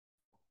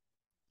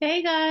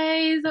Hey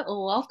guys,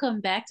 welcome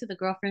back to the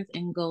Girlfriends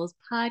and Goals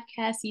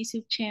podcast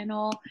YouTube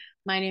channel.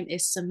 My name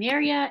is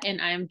Samaria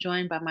and I am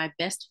joined by my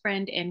best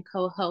friend and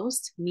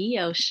co-host,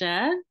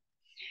 Miosha.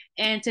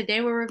 And today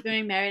we're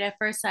reviewing Married at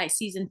First Sight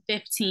season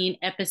 15,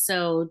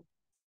 episode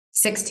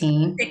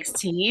 16.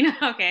 16.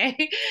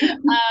 Okay.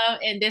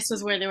 And this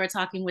was where they were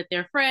talking with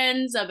their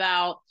friends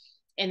about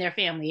and their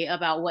family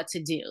about what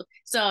to do.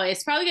 So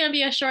it's probably going to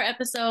be a short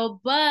episode,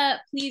 but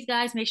please,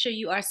 guys, make sure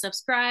you are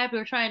subscribed.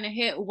 We're trying to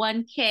hit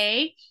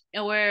 1K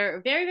and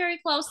we're very, very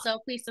close. So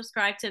please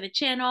subscribe to the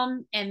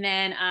channel. And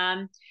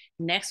then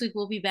next week,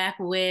 we'll be back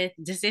with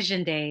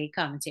Decision Day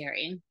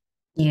commentary.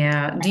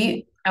 Yeah.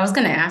 I was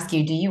going to ask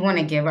you, do you want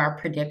to give our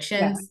Yeah.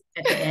 predictions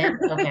at the end?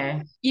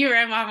 Okay. You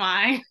read my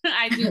mind.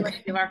 I do want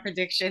to give our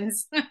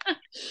predictions. All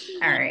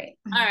All right.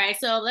 right.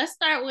 So let's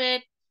start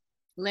with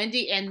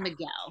Lindy and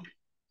Miguel.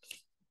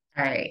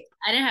 All right.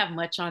 I didn't have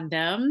much on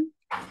them.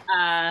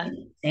 Uh,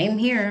 Same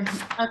here.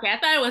 okay, I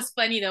thought it was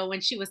funny though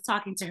when she was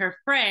talking to her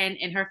friend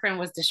and her friend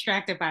was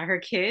distracted by her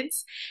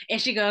kids.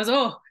 And she goes,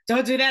 "Oh,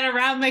 don't do that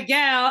around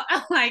Miguel."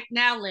 I'm like,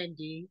 now,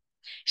 Lindy,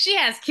 she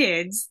has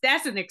kids.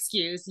 That's an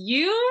excuse.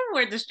 You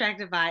were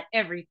distracted by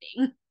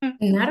everything.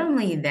 Not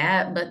only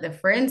that, but the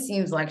friend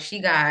seems like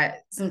she got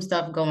some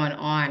stuff going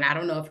on. I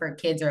don't know if her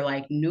kids are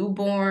like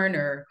newborn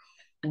or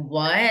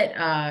what.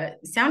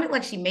 Sounded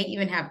like she may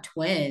even have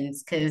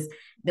twins because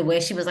the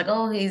way she was like,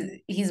 "Oh,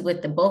 he's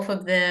with the both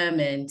of them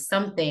and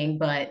something,"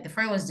 but the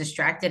friend was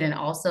distracted and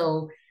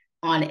also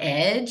on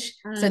edge.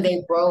 So Mm.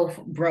 they both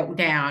broke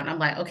down. I'm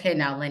like, okay,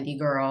 now Lindy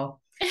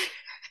girl.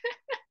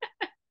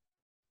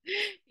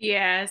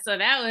 Yeah, so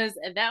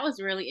that was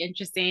really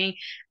interesting.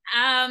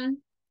 Um,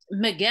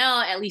 Miguel,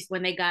 at least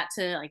when they got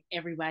to like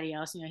everybody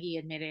else, he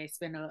admitted it's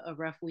been a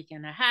rough week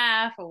and a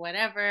half or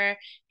whatever,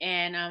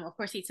 and of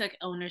course he took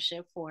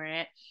ownership for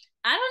it.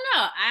 I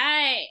don't know.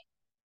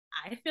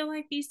 I feel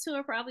like these two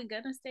are probably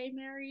gonna stay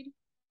married.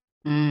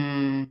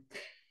 Mm.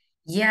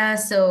 Yeah,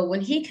 so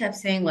when he kept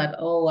saying like,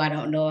 "Oh, I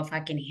don't know if I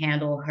can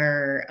handle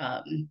her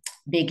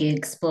big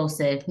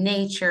explosive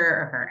nature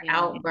or her Yeah.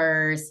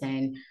 outbursts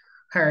and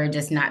her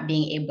just not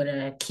being able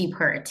to keep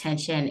her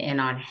attention in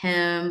on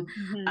him."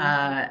 Hmm.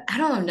 I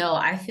don't know.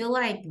 I feel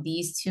like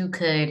these two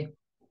could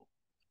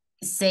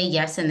say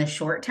yes in the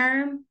short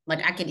term.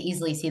 Like I could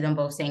easily see them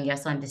both saying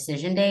yes on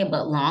decision day,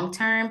 but long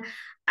term,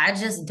 I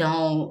just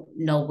don't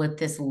know what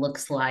this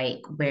looks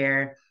like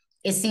where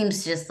it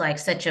seems just like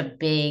such a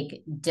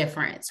big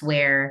difference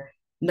where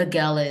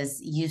Miguel is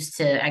used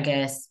to, I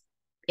guess,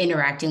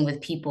 interacting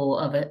with people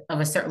of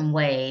a certain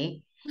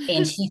way.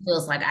 And she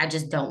feels like I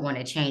just don't want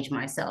to change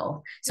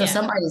myself. So Yeah.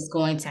 somebody's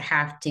going to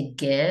have to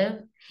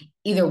give.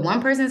 Either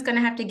one person's going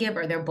to have to give,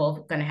 or they're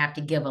both going to have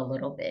to give a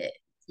little bit.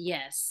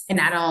 Yes.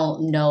 And I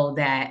don't know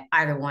that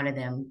either one of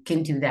them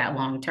can do that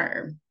long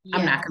term.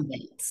 I'm Yeah. not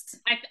convinced.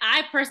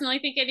 I personally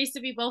think it needs to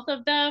be both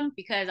of them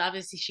because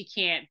obviously she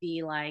can't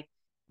be like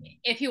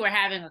if you were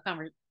having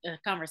a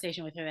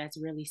conversation with her that's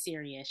really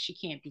serious, she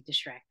can't be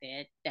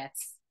distracted.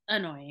 That's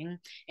annoying.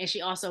 And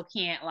she also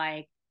can't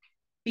like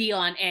be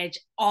on edge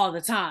all the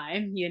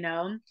time.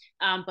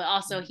 But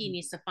also he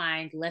needs to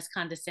find less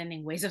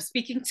condescending ways of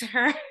speaking to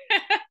her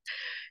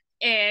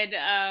and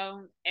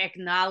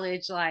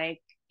acknowledge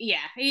like, yeah,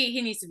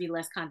 he needs to be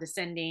less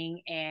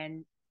condescending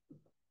and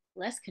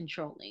less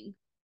controlling.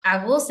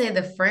 I will say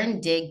the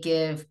friend did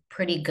give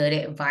pretty good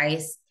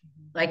advice.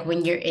 Like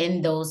when you're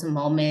in those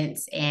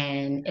moments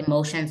and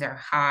emotions are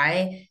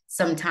high,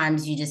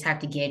 sometimes you just have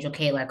to gauge,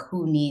 okay, like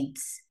who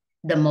needs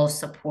the most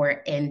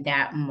support in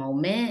that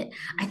moment.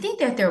 I think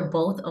that they're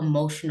both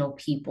emotional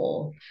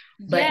people,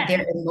 but Yes.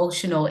 they're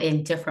emotional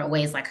in different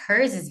ways. Like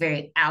hers is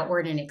very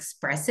outward and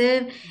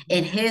expressive,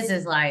 and his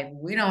is like,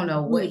 we don't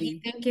know what he's Moody.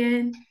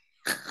 thinking.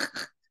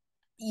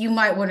 You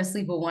might want to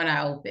sleep with one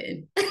eye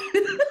open.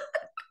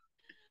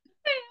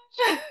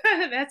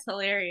 That's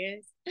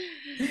hilarious.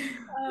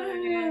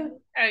 Oh man.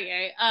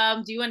 Okay.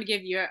 Do you want to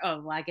give your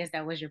well, I guess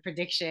that was your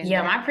prediction.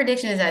 Yeah, my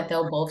prediction is that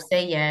they'll both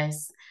say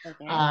yes.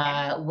 Okay.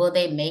 Will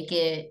they make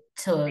it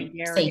A to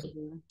year or say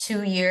two.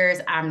 2 years?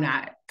 I'm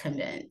not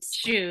convinced.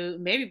 Shoot,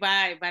 maybe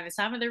by the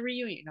time of the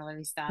reunion. No, let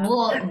me stop.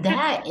 Well,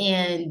 that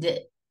and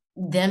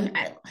them,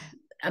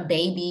 a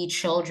baby,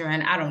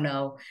 children, I don't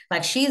know.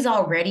 Like she's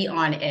already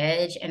on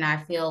edge, and I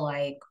feel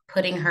like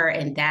putting her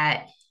in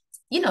that,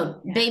 Yeah.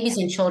 babies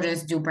and children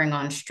do bring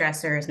on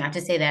stressors. Not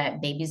to say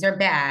that babies are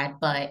bad,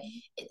 but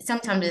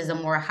sometimes it's a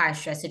more high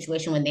stress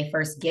situation when they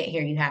first get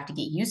here. You have to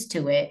get used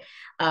to it.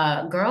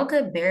 Girl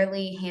could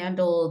barely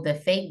handle the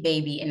fake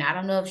baby, and I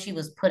don't know if she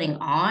was putting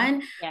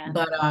on, Yeah.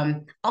 but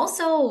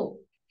also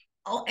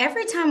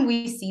every time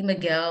we see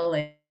Miguel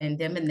and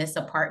them in this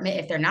apartment,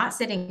 if they're not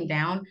sitting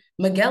down,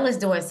 Miguel is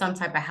doing some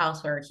type of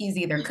housework. He's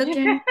either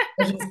cooking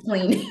or he's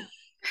cleaning.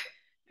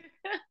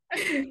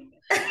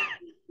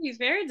 He's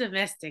very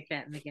domestic,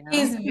 that Miguel.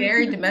 He's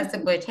very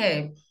domestic, but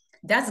hey,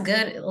 That's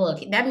good. Look,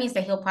 that means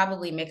that he'll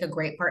probably make a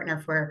great partner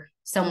for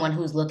someone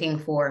who's looking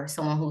for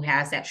someone who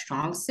has that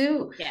strong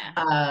suit. Yeah.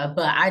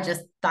 But I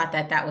just thought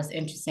that that was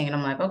interesting. And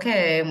I'm like,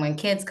 okay, when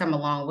kids come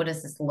along, what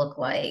does this look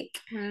like?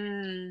 Is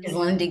Mm,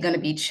 Lindy going to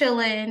be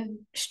chilling,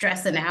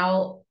 stressing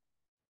out?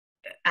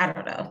 I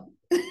don't know.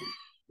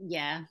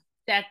 yeah.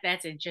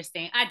 That's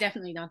interesting. I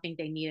definitely don't think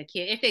they need a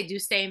kid. If they do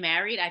stay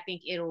married, I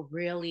think it'll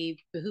really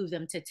behoove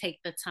them to take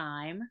the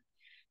time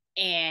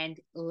and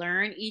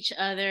learn each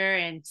other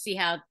and see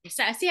how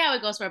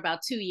it goes for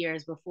about 2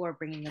 years before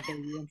bringing a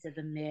baby into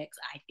the mix.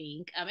 I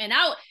think, and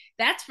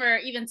that's for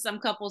even some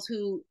couples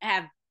who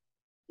have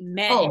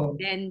met and Oh,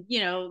 then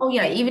oh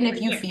yeah. dated Even for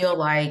if you years. feel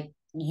like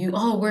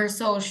we're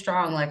so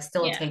strong, like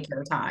still Yeah, take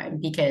your time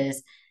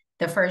because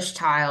the first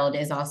child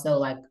is also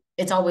like,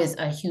 it's always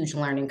a huge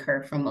learning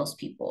curve for most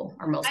people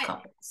or most I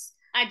couples.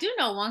 I do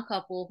know one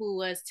couple who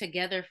was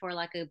together for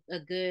like a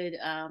good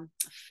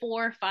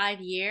 4 or 5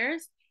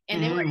 years,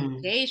 and they were Mm.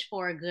 engaged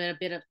for good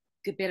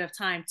bit of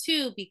time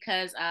too,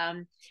 because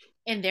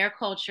in their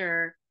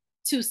culture,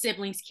 two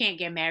siblings can't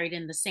get married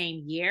in the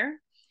same year,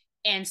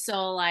 and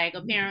so like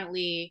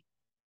apparently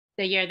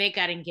the year they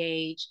got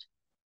engaged,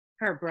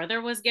 her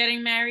brother was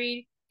getting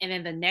married, and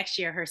then the next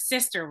year her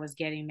sister was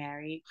getting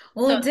married.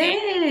 So Well, they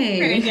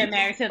couldn't get dang.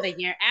 married till the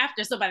year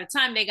after. So by the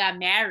time they got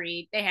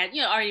married, they had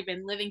already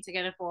been living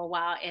together for a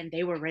while, and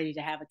they were ready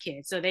to have a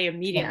kid. So they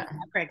immediately Yeah.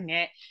 got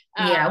pregnant.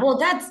 Um, Yeah. Well,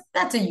 that's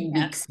a yeah,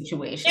 unique it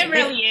situation.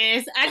 really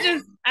is.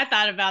 I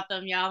thought about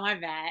them, y'all. My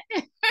bad.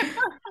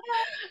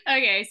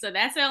 Okay, so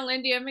that's on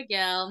Lindy and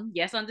Miguel.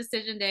 Yes, on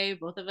decision day,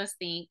 both of us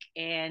think,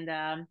 and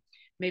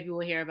maybe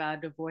we'll hear about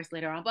a divorce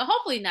later on, but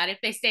hopefully not. If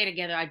they stay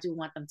together, I do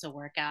want them to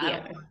work out. I don't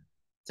Yeah. want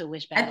to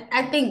wish bad.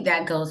 I think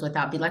that goes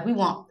without being like we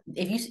want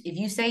if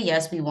you say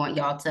yes, we want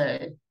y'all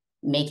to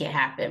make it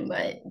happen,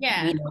 but we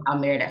Yeah, know how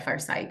married at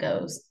first sight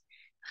goes.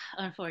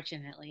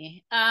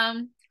 unfortunately.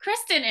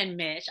 Kristen and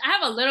Mitch, I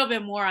have a little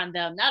bit more on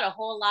them, not a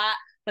whole lot,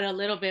 but a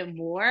little bit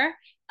more.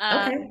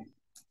 Um, Okay.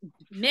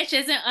 Mitch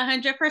isn't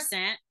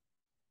 100%.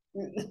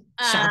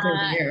 Shocker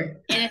Uh,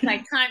 there. and it's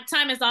like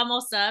time is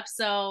almost up.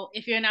 So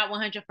if you're not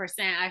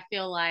 100%, I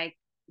feel like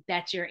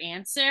that's your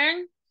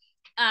answer.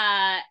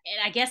 And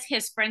I guess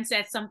his friend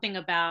said something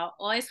about,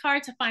 well, it's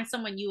hard to find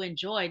someone you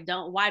enjoy.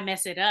 Don't why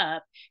mess it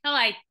up? I'm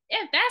like,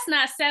 if that's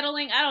not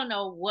settling, I don't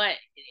know what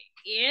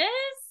it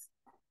is.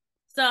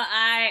 So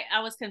I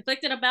was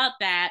conflicted about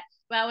that,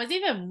 but I was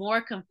even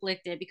more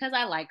conflicted because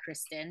I like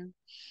Kristen.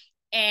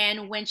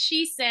 And when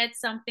she said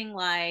something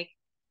like,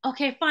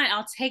 okay, fine,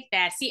 I'll take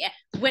that. See,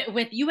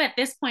 with you at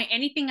this point,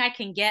 anything I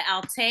can get,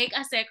 I'll take.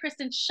 I said,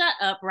 Kristen, shut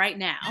up right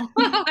now.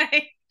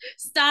 Like,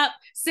 stop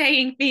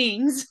saying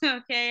things.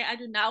 Okay. I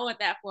do not want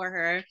that for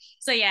her.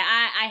 So yeah,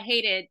 I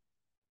hated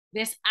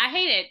this. I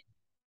hated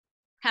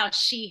how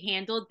she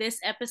handled this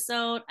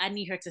episode. I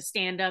need her to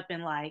stand up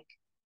and like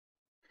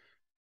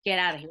get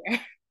out of here.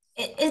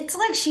 It's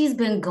like she's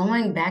been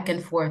going back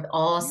and forth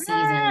all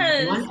season. Like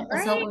Yes, one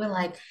episode, right? we're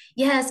like,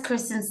 yes,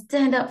 Kristen,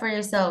 stand up for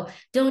yourself.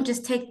 Don't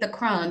just take the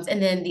crumbs.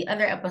 And then the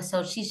other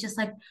episode, she's just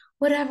like,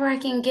 whatever I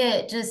can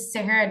get, just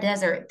Sahara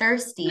Desert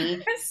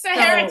thirsty.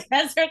 Sahara So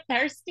Desert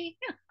thirsty.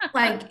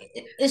 like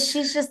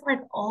she's just like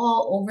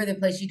all over the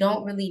place. You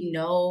don't really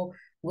know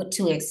what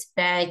to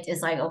expect.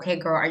 It's like, okay,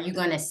 girl, are you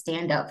going to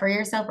stand up for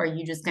yourself or are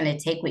you just going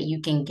to take what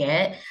you can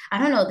get? I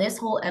don't know. This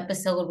whole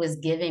episode was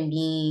giving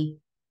me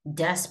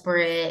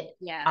desperate.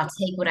 Yeah. I'll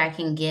take what I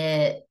can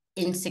get,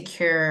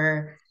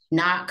 insecure,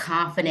 not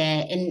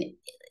confident. And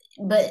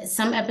but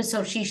some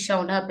episodes she's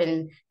shown up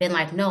and been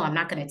like, no, I'm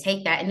not going to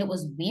take that. And it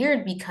was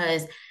weird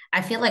because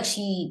I feel like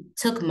she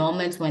took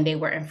moments when they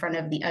were in front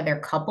of the other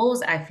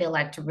couples, I feel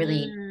like to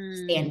really Mm,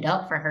 stand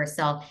up for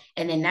herself.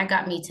 And then that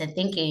got me to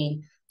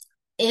thinking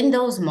in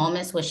those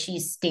moments where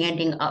she's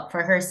standing up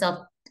for herself,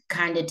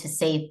 kind of to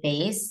save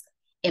face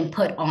and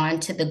put on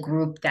to the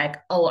group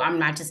that, oh, I'm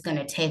not just going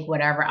to take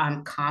whatever.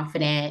 I'm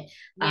confident.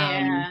 Um,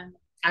 yeah.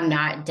 I'm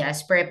not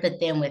desperate. But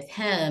then with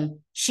him,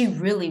 she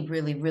really,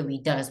 really, really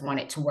does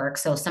want it to work.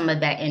 So some of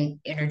that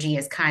energy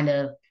is kind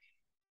of,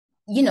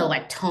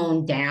 like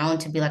toned down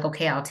to be like,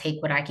 okay, I'll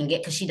take what I can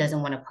get because she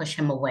doesn't want to push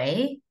him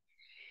away.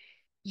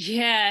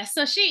 Yeah.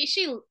 So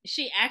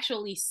she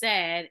actually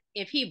said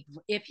if he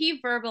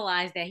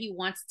verbalized that he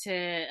wants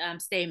to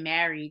stay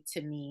married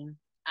to me,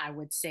 I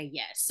would say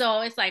yes. So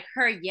it's like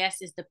her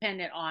yes is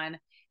dependent on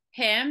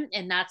him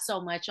and not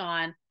so much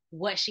on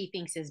what she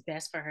thinks is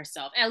best for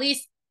herself. At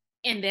least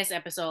in this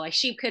episode, like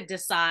she could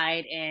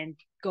decide and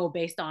go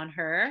based on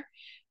her.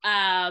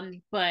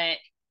 But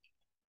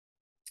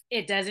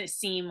it doesn't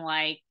seem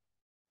like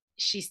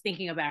she's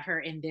thinking about her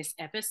in this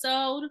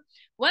episode.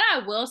 What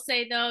I will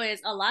say though is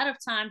a lot of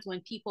times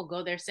when people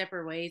go their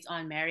separate ways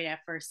on Married at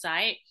First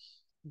Sight,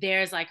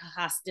 there's like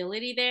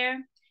hostility there.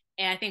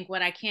 And I think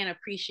what I can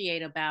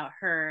appreciate about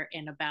her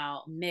and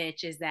about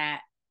Mitch is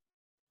that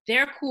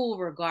they're cool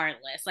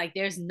regardless. Like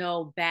there's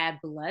no bad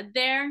blood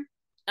there.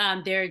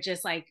 They're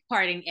just like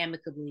parting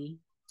amicably.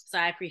 So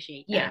I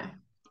appreciate that. Yeah.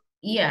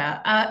 Yeah,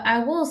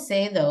 I will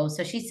say though,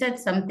 so she said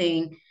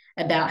something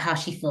about how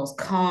she feels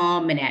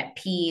calm and at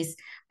peace,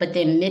 but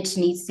then Mitch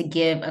needs to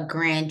give a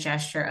grand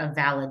gesture of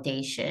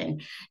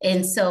validation.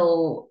 And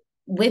so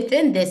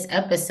within this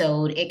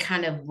episode, it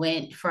kind of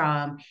went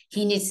from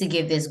he needs to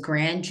give this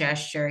grand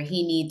gesture,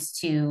 he needs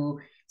to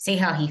say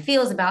how he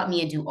feels about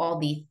me and do all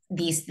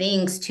these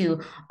things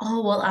to,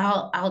 oh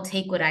well, I'll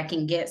take what I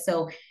can get.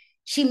 So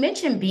she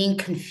mentioned being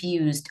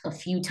confused a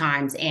few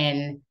times,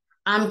 and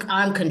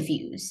I'm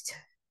confused.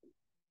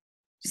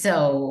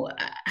 So,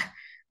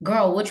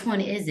 girl, which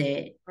one is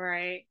it?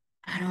 Right.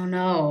 I don't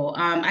know.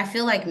 I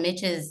feel like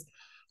Mitch is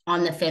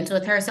on the fence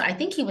with her. So I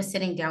think he was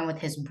sitting down with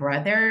his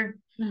brother.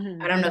 I Hmm.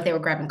 don't know if they were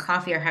grabbing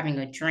coffee or having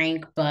a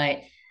drink,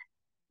 but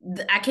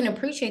I can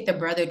appreciate the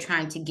brother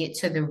trying to get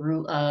to the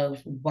root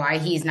of why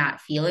he's not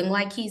feeling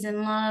like he's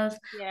in love.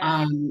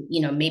 Yeah.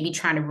 Maybe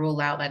trying to rule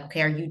out like,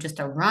 okay, are you just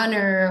a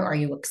runner? Are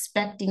you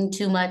expecting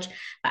too much?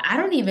 But I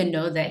don't even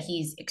know that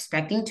he's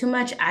expecting too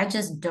much. I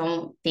just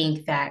don't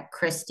think that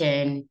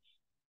Kristen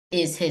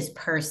is his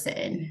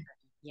person.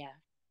 Yeah.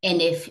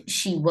 And if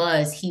she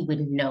was, he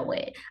would know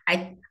it.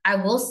 I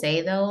will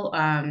say though,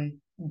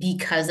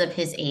 because of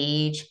his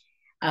age,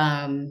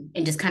 and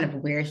just kind of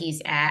where he's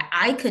at,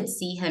 I could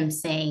see him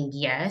saying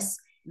yes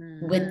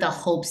with Hmm. the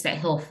hopes that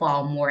he'll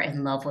fall more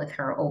in love with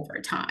her over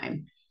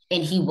time.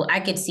 And he will, I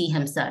could see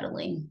him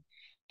settling.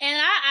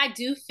 And I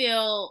do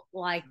feel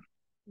like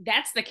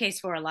that's the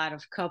case for a lot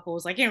of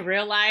couples. Like in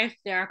real life,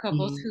 there are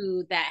couples Mhm.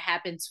 who that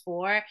happens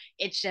for.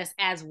 It's just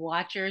as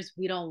watchers,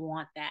 we don't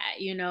want that,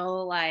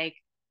 like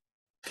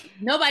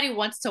nobody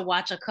wants to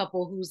watch a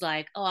couple who's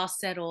like, oh, I'll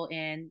settle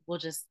and we'll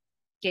just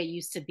get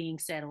used to being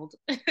settled.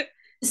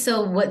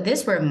 So what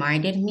this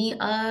reminded me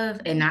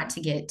of, and not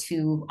to get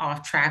too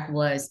off track,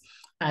 was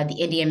the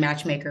Indian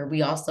Matchmaker.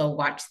 We also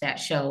watched that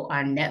show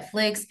on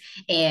Netflix,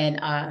 and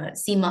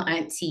Seema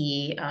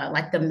Auntie,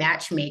 like the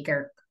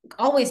matchmaker,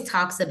 always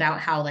talks about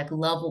how like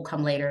love will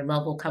come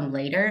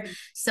later.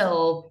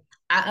 So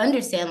I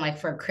understand, like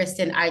for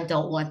Kristen, I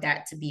don't want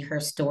that to be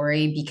her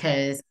story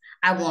because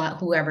I want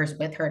whoever's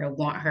with her to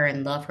want her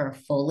and love her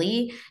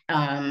fully.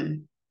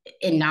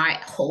 And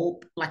not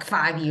hope like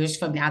 5 years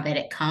from now that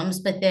it comes.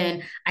 But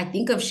then I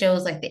think of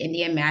shows like the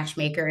Indian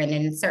Matchmaker and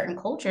in certain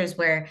cultures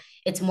where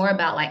it's more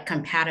about like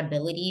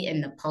compatibility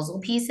and the puzzle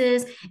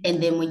pieces.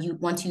 And then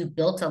once you've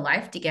built a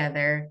life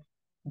together,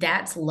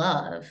 that's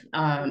love.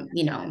 The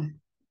love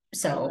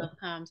So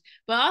comes,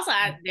 but also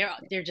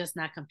they're just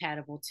not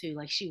compatible too.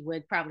 Like she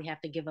would probably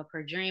have to give up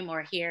her dream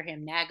or hear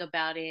him nag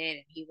about it,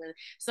 and he would.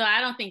 So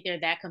I don't think they're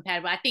that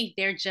compatible. I think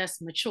they're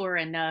just mature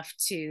enough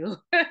to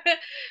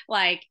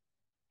like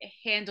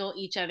handle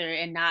each other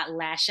and not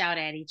lash out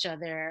at each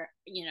other,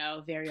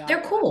 very they're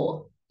often.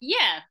 cool.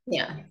 Yeah,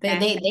 Yeah. They,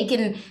 exactly. they they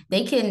can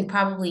they can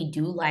probably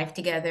do life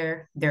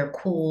together. They're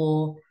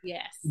cool,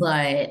 Yes.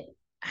 but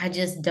I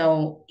just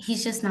don't,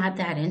 he's just not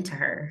that into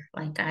her.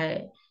 Like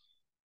I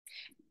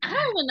don't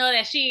even know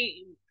that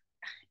she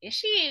is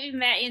she even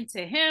that into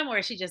him or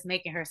is she just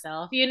making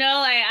herself? Like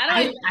I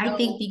don't even I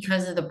think know.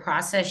 because of the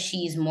process,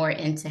 she's more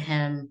into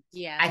him,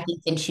 Yeah, I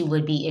think, than she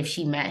would be if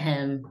she met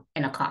him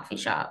in a coffee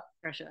shop.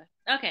 for sure.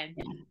 Okay,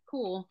 Yeah.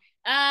 cool.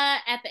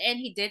 At the end,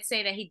 he did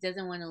say that he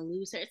doesn't want to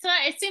lose her. So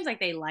it seems like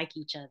they like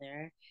each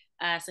other.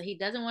 So he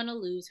doesn't want to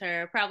lose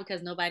her, probably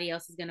because nobody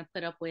else is gonna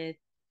put up with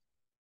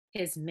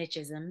his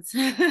Mitchisms.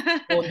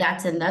 Well,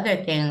 that's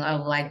another thing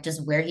of like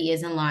just where he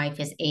is in life,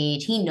 his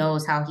age. He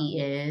knows how he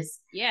is,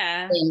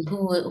 Yeah. and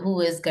who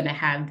is going to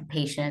have the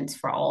patience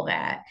for all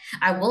that.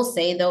 I will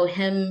say though,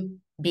 him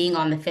being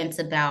on the fence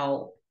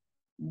about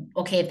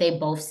okay, if they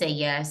both say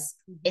yes,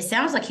 it Mhm.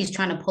 sounds like he's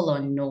trying to pull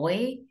a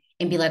Noy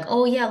and be like,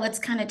 oh yeah, let's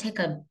kind of take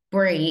a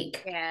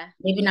break, Yeah,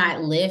 maybe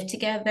not live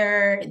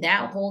together,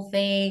 that whole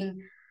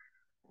thing.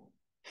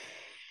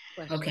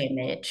 for Okay, sure.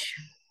 Mitch.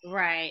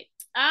 Right.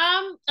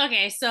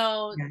 Okay,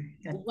 so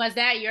Yeah. was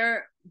that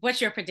what's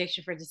your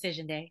prediction for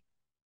decision day?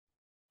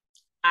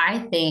 I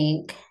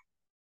think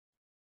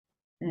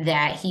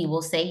that he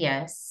will say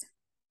yes,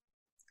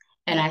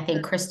 and I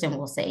think Kristen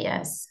will say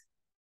yes.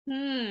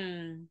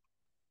 Hmm.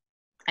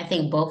 I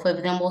think both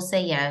of them will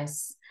say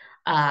yes.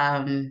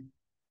 Um,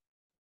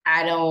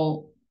 I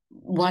don't,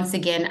 once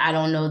again, I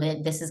don't know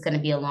that this is going to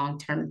be a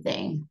long-term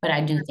thing, but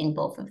I do think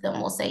both of them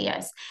will say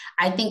yes.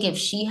 I think if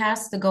she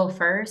has to go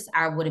first,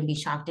 I wouldn't be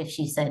shocked if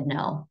she said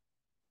no.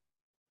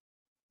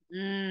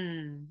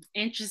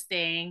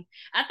 Interesting.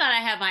 I thought I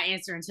had my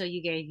answer until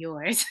you gave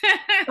yours.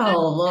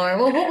 Oh, Lord.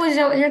 Well, what was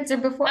your answer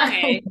before?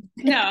 Okay.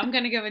 No, I'm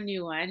gonna give a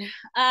new one.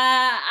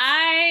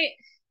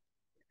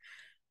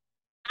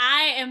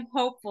 I am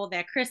hopeful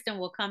that Kristen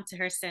will come to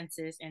her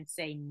senses and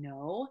say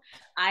no.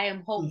 I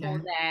am hopeful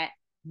Okay. that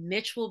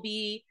Mitch will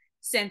be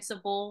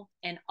sensible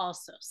and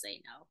also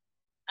say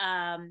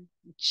no.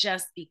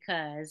 Just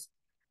because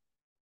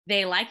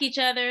they like each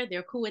other,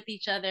 they're cool with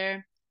each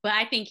other. But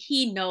I think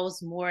he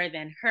knows more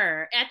than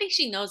her. I think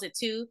she knows it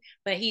too,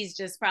 but he's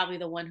just probably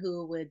the one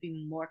who would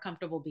be more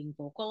comfortable being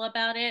vocal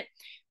about it.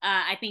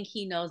 I think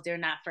he knows they're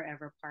not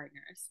forever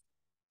partners.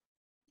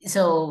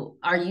 So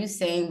are you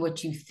saying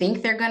what you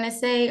think they're going to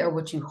say or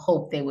what you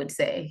hope they would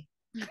say?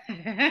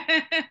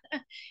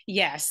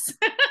 Yes.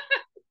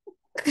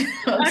 Okay.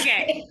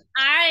 Okay.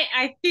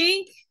 I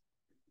think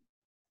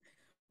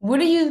What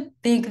do you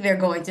think they're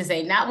going to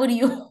say? Not what do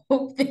you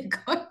hope they're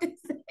going to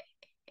say?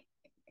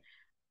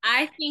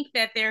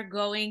 that they're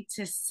going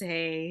to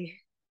say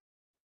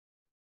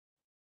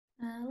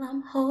Well,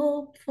 I'm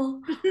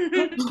hopeful.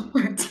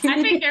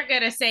 I think they're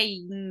gonna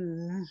say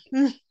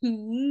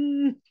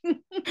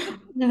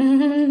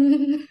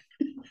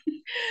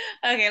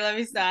okay, let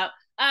me stop.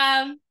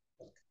 I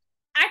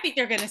think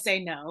they're gonna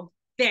say no.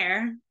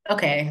 There.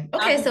 Okay. I'll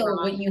Okay. be So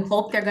what wrong. you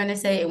hope they're going to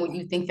say and what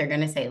you think they're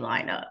going to say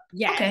line up.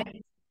 Yes.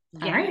 Okay.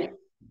 All Yes. right.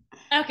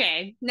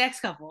 Okay,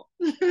 next couple.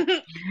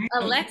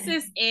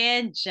 Alexis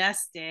and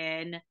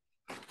Justin.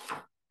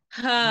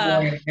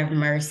 Lord have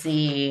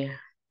mercy.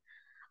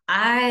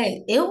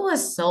 It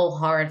was so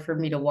hard for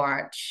me to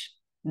watch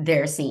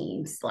their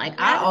scenes. Like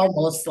I Yeah.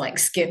 almost like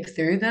skip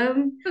through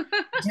them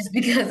just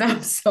because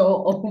I'm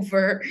so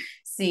over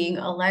seeing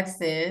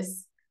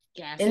Alexis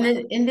in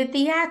Gaslight. the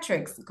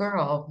theatrics,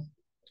 girl.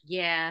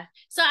 Yeah.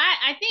 So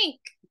I think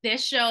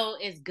this show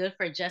is good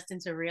for Justin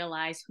to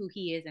realize who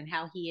he is and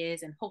how he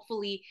is. And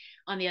hopefully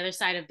on the other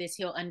side of this,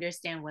 he'll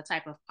understand what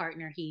type of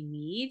partner he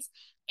needs.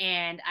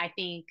 And I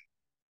think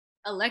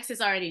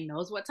Alexis already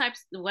knows what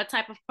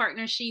type of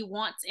partner she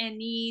wants and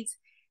needs.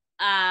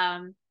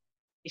 Um,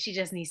 she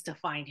just needs to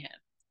find him.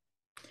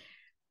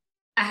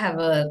 I have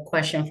a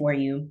question for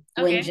you.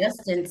 When Okay.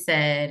 Justin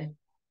said,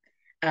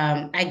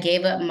 I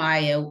gave up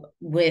Maya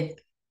with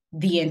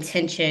the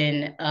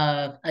intention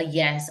of a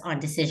yes on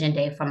decision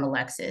day from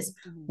Alexis,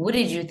 Mhm. what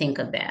did you think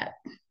of that?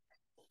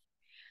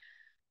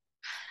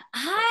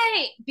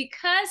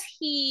 Because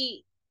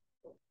he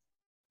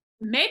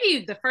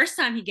maybe the first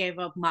time he gave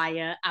up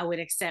Maya, I would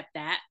accept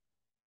that.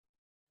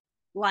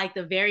 Like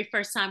the very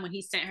first time when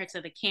he sent her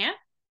to the camp,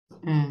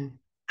 Mm.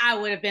 I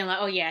would have been like,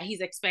 oh yeah, he's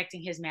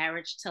expecting his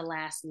marriage to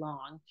last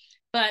long.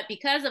 But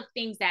because of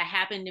things that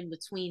happened in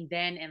between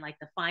then and like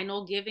the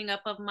final giving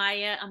up of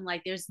Maya, I'm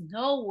like, there's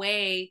no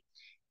way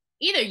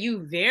either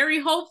you very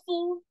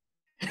hopeful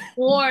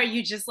or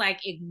you just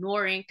like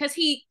ignoring because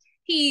he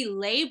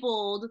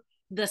labeled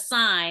the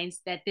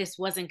signs that this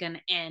wasn't going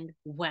to end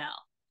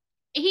well.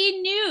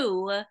 He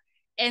knew,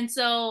 and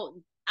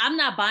so I'm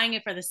not buying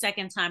it for the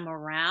second time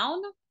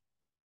around.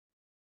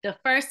 The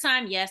first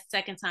time, yes.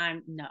 Second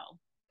time, no.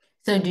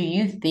 So do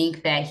you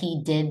think that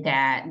he did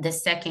that the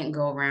second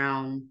go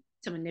round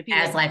To as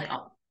manipulate like, her,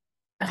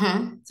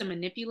 huh? to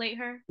manipulate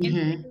her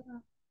into Hmm.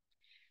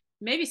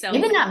 maybe so.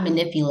 Maybe not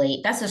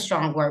manipulate, that's a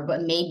strong word,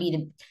 but maybe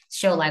to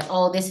show like,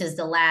 oh, this is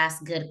the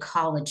last good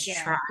college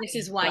Yeah, try. this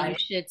is why you Like,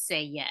 should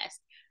say yes.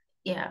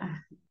 yeah,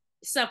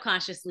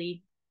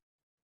 Subconsciously,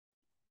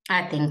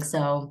 I think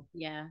so.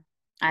 yeah,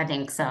 I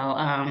think so.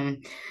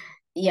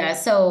 Yeah,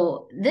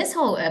 so this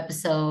whole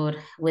episode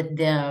with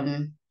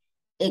them,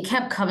 it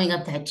kept coming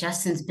up that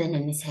Justin's been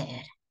in his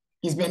head.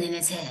 He's been in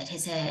his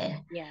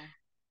head. yeah.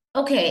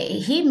 Okay,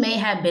 he may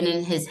have been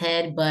in his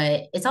head,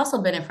 but it's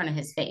also been in front of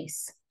his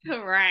face.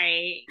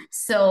 Right.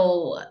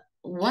 So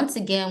once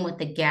again with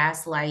the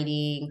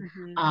gaslighting,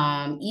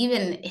 Mm-hmm.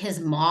 even his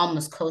mom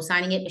was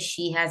co-signing it, but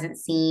she hasn't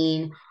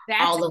seen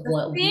That's all of the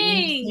what we've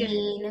thing.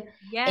 seen.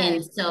 Yes.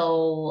 And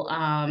so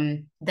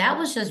that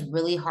was just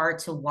really hard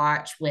to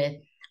watch with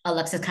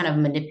Alexis kind of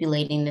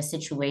manipulating the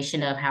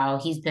situation of how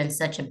he's been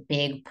such a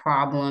big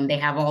problem. They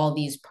have all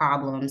these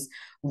problems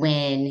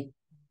when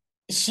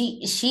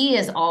she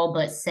is all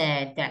but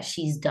said that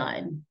she's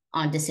done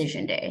on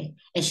decision day,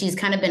 and she's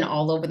kind of been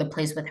all over the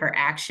place with her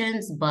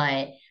actions,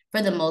 but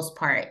for the most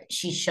part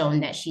she's shown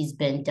that she's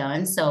been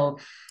done. So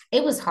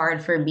it was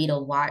hard for me to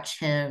watch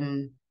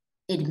him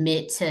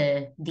admit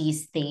to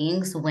these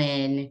things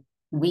when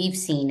we've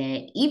seen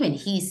it, even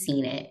he's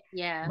seen it.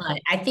 Yeah. But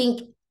I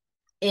think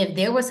if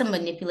there was some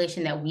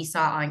manipulation that we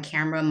saw on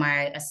camera,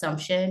 my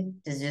assumption,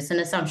 this is just an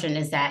assumption,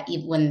 is that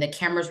even when the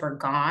cameras were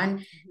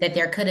gone, that Mm-hmm.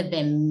 there could have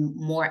been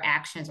more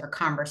actions or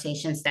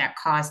conversations that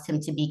caused him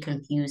to be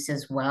confused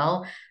as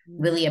well,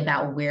 Mm-hmm. really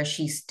about where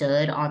she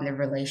stood on the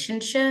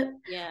relationship.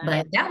 Yeah.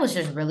 But that was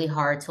just really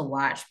hard to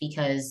watch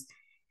because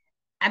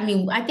I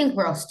mean, I think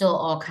we're still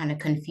all kind of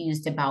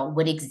confused about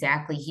what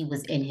exactly he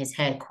was in his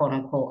head, quote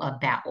unquote,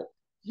 about.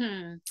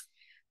 Hmm.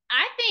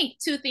 I think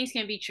two things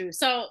can be true.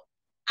 So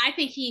I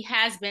think he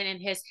has been in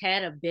his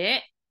head a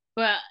bit,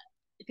 but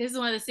this is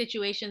one of the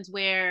situations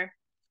where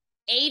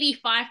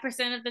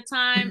 85% of the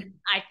time,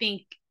 I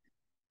think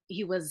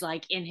he was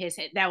like in his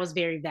head. That was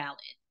very valid.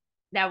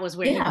 That was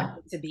where he Yeah.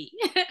 wanted to be.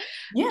 And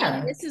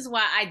Yeah. this is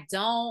why I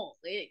don't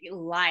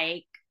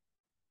like,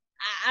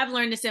 I've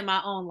learned this in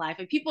my own life.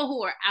 And people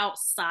who are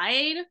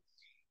outside,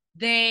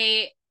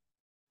 they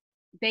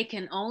they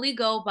can only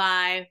go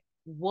by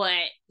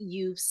what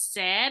you've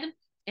said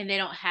and they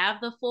don't have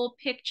the full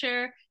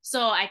picture.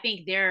 So I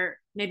think they're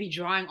maybe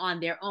drawing on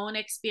their own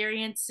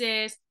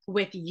experiences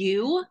with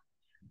you,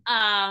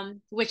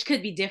 which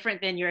could be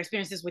different than your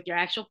experiences with your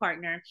actual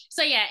partner.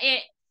 So yeah,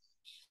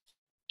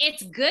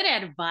 it's good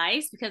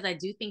advice because I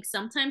do think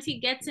sometimes he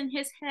gets in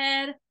his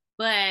head,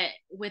 but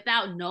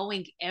without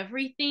knowing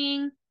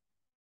everything,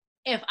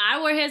 if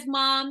I were his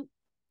mom,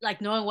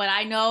 like knowing what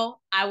I know,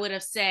 I would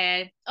have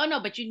said, "Oh no,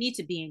 but you need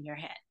to be in your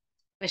head."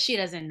 But she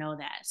doesn't know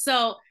that.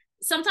 So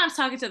sometimes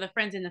talking to the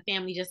friends and the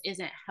family just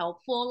isn't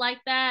helpful like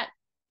that.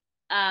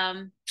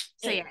 Um,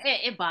 so yeah,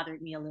 it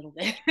bothered me a little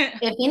bit.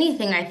 If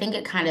anything, I think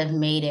it kind of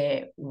made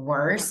it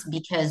worse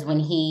because when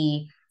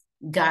he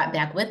got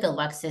back with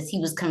Alexis, he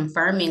was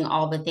confirming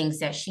all the things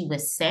that she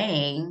was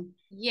saying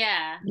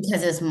Yeah.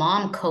 because his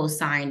mom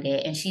co-signed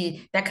it, and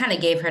she that kind of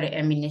gave her the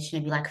ammunition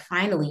to be like,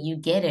 finally, you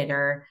get it,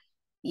 or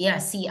yeah,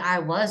 see, I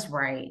was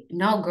right.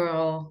 No,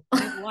 girl.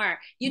 You weren't.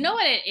 You know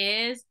what it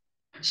is?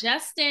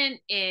 Justin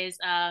is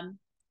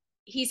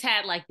he's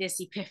had like this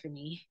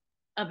epiphany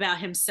about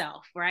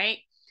himself, right?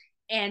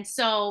 And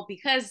so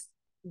because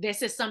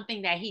this is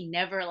something that he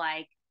never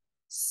like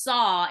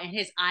saw and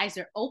his eyes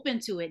are open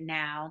to it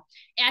now.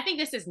 And I think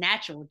this is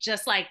natural,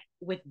 just like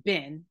with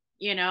Ben,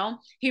 you know,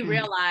 he Mm,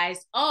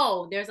 realized,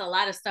 oh, there's a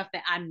lot of stuff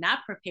that I'm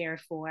not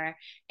prepared for.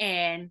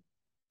 And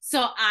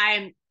so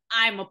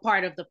I'm a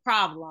part of the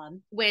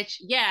problem, which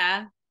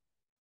yeah,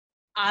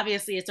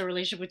 obviously it's a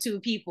relationship with two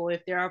people.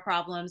 If there are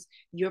problems,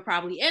 you're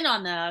probably in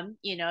on them,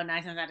 you know,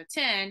 9 times out of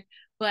 10.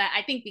 But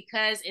I think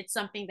because it's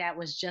something that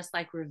was just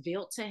like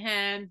revealed to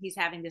him, he's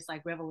having this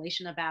like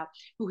revelation about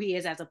who he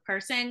is as a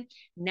person.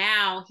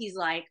 Now he's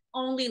like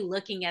only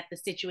looking at the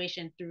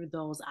situation through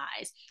those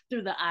eyes,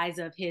 through the eyes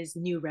of his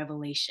new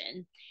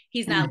revelation.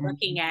 He's not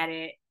looking mhm, at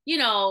it, you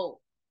know,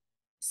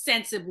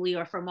 sensibly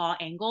or from all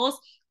angles.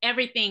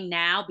 Everything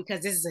now,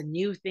 because this is a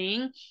new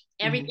thing, mhm.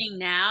 everything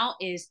now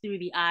is through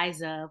the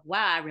eyes of,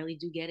 wow, I really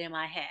do get in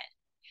my head.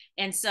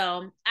 And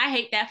so I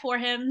hate that for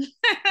him.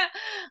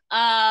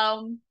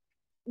 um,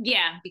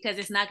 yeah, because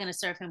it's not going to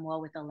serve him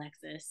well with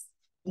Alexis.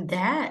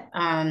 That,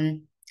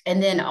 and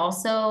then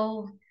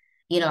also,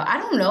 I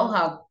don't know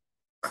how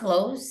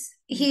close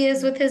he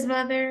is with his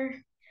mother,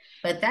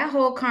 but that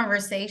whole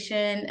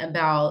conversation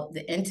about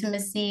the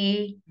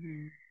intimacy,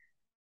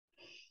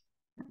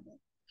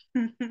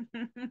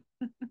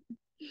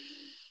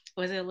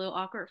 Was it a little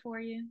awkward for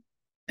you?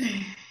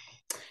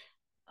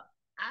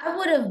 I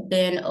would have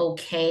been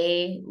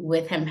okay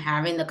with him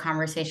having the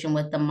conversation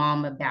with the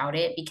mom about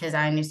it because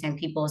I understand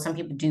some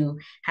people do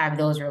have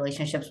those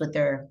relationships with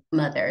their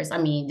mothers. I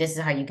mean, this is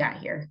how you got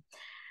here.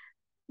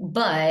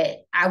 But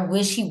I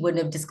wish he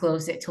wouldn't have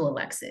disclosed it to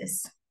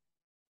Alexis.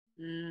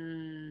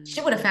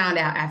 She would Mm. have found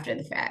out after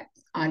the fact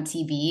on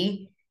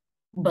TV.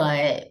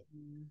 But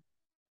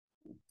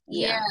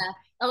Yeah, yeah,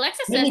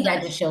 Alexis says maybe that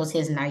something. just shows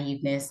his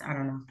naiveness. I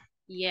don't know.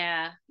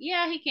 Yeah,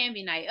 yeah, he can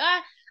be naive.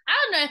 I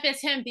don't know if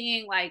it's him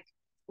being like,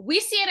 we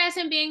see it as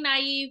him being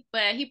naive,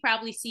 but he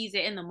probably sees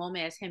it in the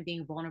moment as him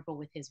being vulnerable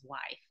with his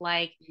wife.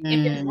 Like,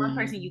 if there's one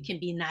person you Mm. can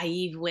be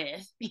naive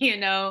with, you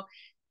know,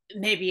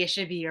 maybe it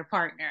should be your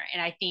partner.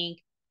 And I think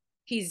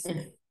he's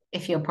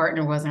If your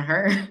partner wasn't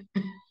her.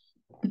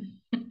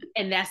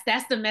 and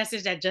that's the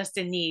message that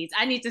Justin needs.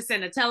 I need to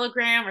send a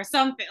telegram or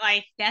something.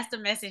 Like that's the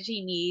message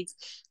he needs.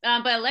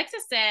 But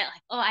Alexis said,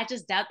 like, oh, I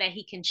just doubt that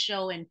he can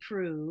show and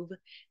prove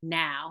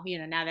now. You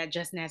know, now that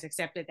Justin has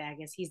accepted that, I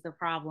guess he's the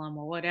problem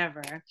or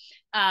whatever.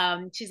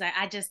 She's like,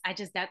 I just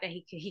doubt that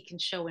he can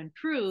show and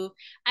prove.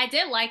 I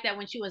did like that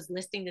when she was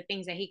listing the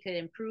things that he could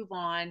improve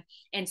on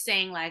and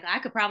saying like, I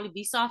could probably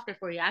be softer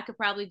for you. I could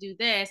probably do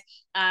this.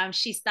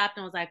 She stopped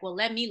and was like, well,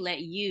 let me let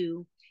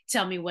you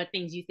tell me what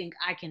things you think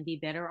I can be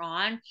better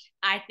on.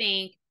 I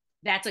think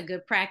that's a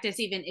good practice,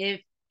 even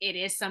if it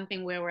is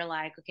something where we're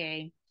like,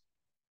 okay,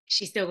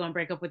 she's still gonna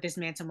break up with this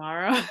man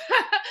tomorrow.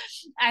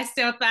 I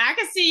still thought I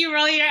could see you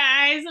roll your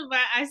eyes, but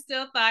I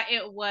still thought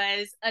it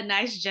was a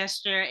nice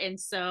gesture, and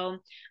so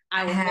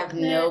I I will have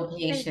to no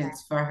say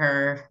patience for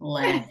her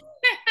left.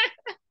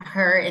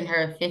 Her and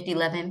her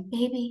 5011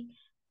 baby,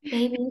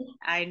 baby.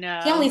 I He know.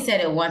 only said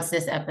it once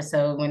this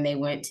episode when they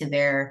went to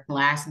their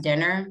last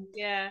dinner,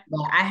 Yeah.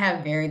 but I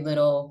have very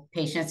little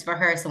patience for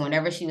her. So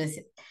whenever she was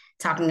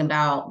talking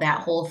about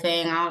that whole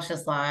thing, I was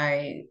just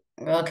like,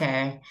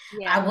 okay. I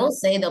Yeah. will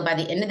say though, by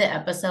the end of the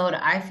episode,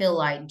 I feel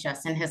like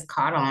Justin has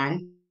caught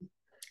on.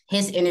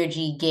 His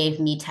energy gave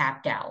me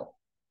tapped out.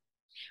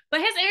 But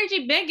his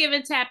energy been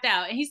given tapped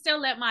out, and he still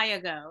let Maya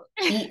go.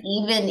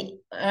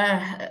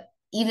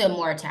 Even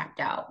more tapped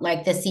out.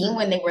 Like the scene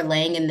when they were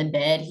laying in the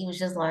bed, he was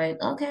just like,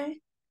 okay,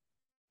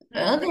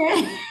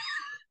 okay.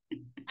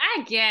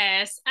 I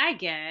guess. I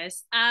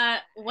guess. I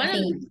One of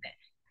think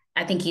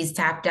I think he's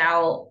tapped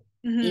out.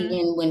 the. Mhm.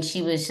 Even when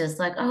she was just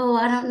like, "Oh,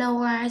 I don't know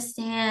where I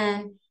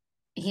stand,"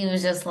 he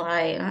was just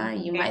like,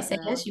 "You Okay, might say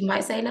girl. yes, you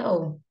might say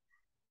no."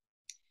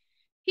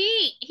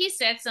 He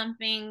said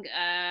something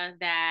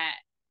that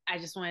I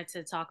just wanted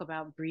to talk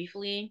about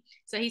briefly.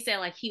 So he said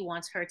like he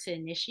wants her to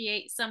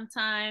initiate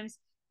sometimes,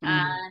 uh,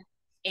 Mm.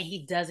 and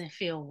he doesn't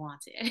feel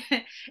wanted,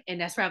 and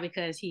that's probably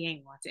because he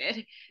ain't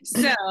wanted.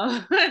 So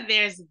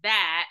there's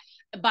that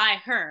by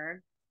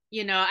her.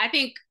 You know, I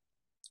think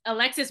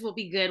Alexis will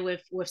be good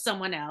with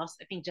someone else.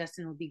 I think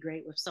Justin will be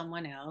great with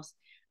someone else.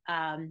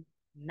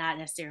 Not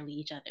necessarily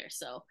each other.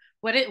 So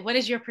what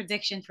is your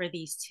prediction for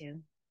these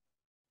two?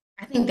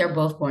 I think they're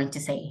both going to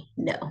say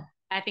no.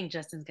 I think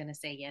Justin's gonna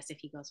say yes if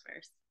he goes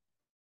first.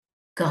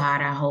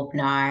 God, I hope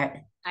not.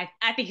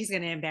 I think he's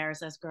gonna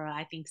embarrass us, girl.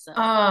 I think so.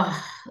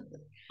 Oh,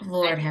 I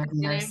Lord think have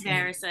he's gonna mercy.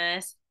 embarrass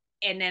us,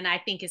 and then I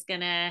think it's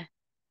gonna.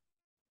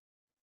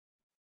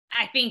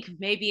 I think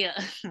maybe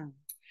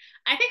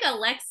I think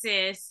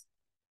Alexis.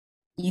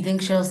 You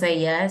think she'll say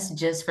yes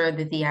just for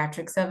the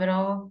theatrics of it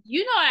all?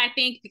 I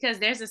think because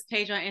there's this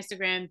page on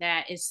Instagram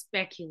that is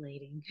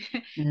speculating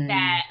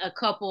that Mm. a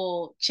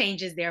couple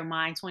changes their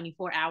mind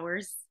 24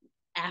 hours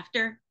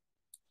after.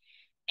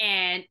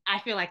 And I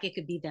feel like it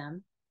could be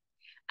them.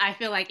 I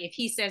feel like if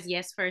he says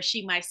yes first,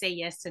 she might say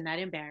yes to not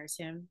embarrass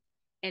him.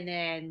 And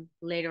then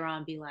later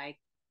on be like,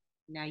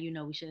 now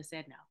we should have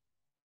said no.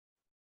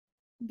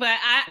 But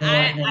Lord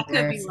I have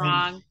could be mercy.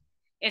 wrong.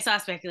 It's all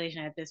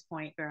speculation at this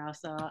point, girl.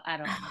 So I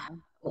don't know.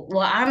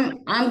 Well,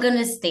 I'm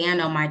gonna stand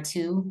on my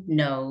two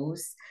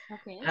no's.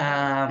 Okay.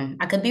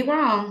 I could be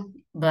wrong,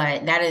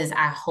 but that is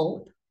I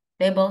hope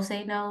they both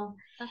say no.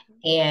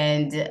 Okay.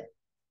 And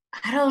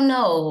I don't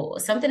know.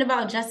 Something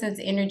about Justin's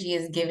energy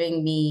is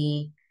giving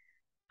me,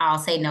 I'll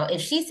say no.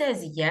 If she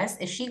says yes,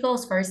 if she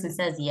goes first and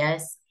says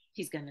yes,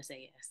 He's gonna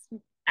say yes.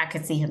 I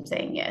could see him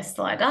saying yes.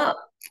 Like, oh,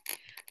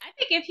 I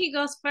think if he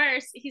goes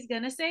first, he's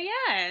gonna say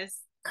yes.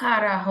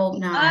 God, I hope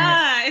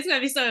not. It's gonna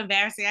be so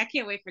embarrassing. I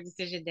can't wait for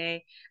decision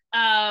day.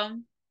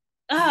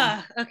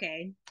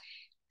 Okay.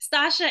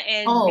 Stasha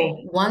and Oh,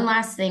 one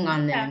last thing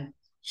on yeah. them.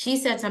 She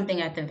said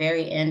something at the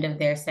very end of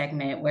their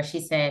segment where she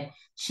said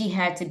she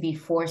had to be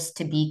forced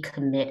to be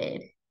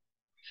committed.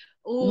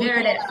 Oh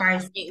Married at yeah,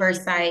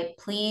 first sight,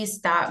 please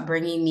stop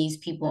bringing these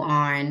people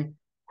on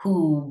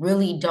who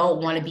really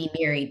don't want to be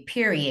married,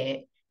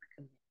 period.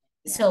 yeah.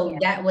 So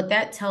that what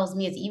that tells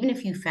me is even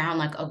if you found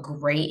like a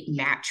great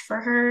match for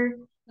her,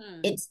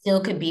 Hmm. it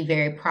still could be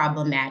very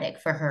problematic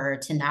for her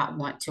to not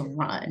want to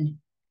run.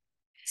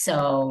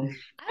 So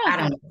I don't I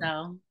don't think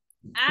know. so.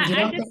 You I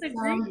don't think so?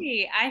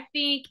 disagree. I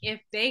think if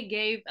they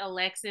gave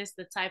Alexis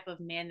the type of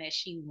man that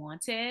she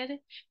wanted,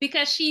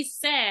 because she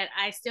said,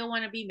 I still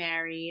want to be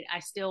married, I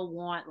still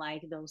want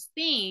like those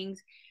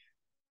things.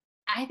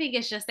 I think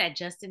it's just that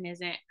Justin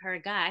isn't her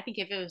guy. I think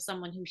if it was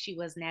someone who she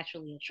was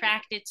naturally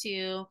attracted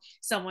to,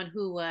 someone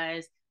who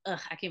was, I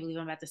can't believe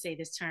I'm about to say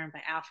this term,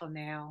 but alpha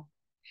male,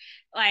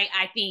 like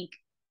I think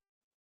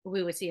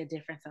we would see a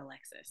difference,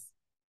 Alexis.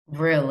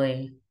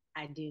 Really?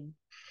 I do.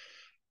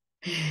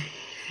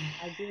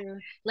 I do.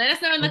 Let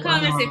us know in the Hope I'm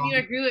comments if you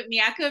wrong. agree with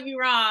me. I could be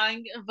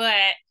wrong,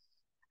 but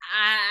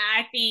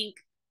I think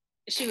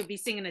she would be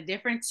singing a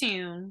different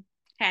tune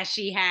had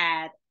she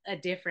had a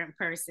different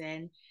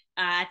person.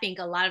 I think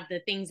a lot of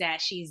the things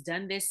that she's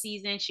done this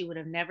season, she would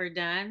have never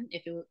done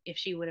if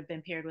she would have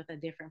been paired with a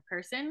different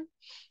person,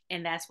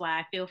 and that's why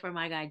I feel for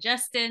my guy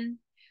Justin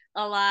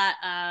a lot.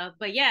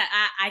 But yeah,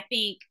 I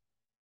think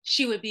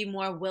she would be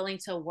more willing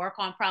to work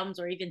on problems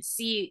or even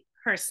see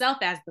herself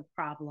as the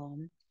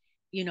problem,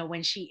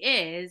 when she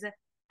is,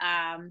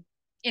 um,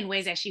 in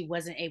ways that she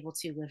wasn't able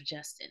to with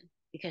Justin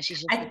because she's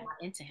just not I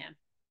into him.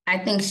 I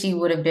think she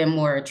would have been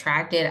more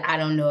attracted. I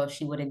don't know if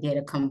she would have did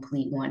a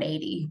complete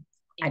 180.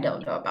 I And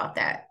don't know about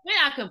that. maybe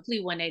not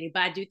complete 180,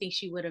 but I do think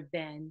she would have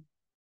been.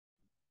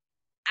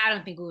 I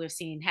don't think we would have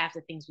seen half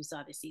the things we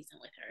saw this season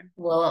with her.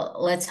 Well,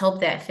 let's hope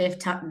that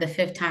the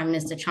fifth time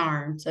is the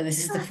charm. So this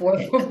is the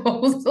fourth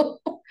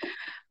proposal.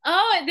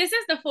 Oh, this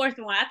is the fourth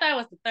one. I thought it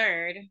was the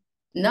third.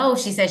 No,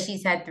 she says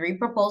she's had three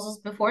proposals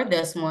before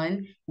this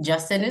one.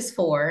 Justin is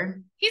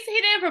four. He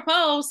didn't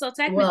propose, so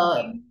Well,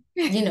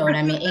 technically, you know what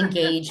I mean,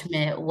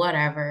 engagement,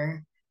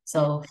 whatever. yeah,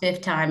 So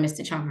fifth time is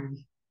the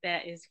charm.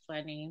 that is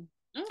funny.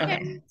 Okay,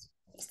 Okay.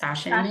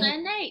 Sasha and Sasha Nate.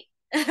 and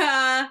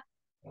Nate.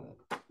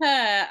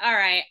 All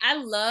right. I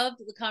loved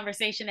the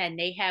conversation that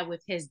Nate had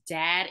with his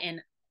dad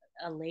and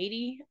a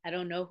lady. I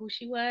don't know who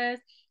she was,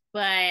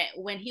 but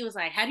when he was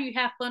like, "How do you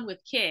have fun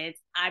with kids?"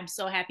 I'm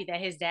so happy that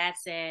his dad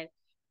said,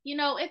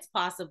 "It's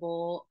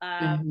possible,"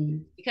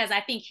 Mhm. because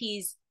I think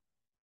he's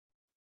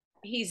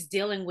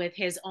dealing with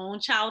his own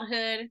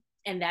childhood,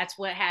 and that's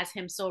what has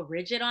him so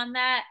rigid on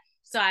that.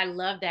 So I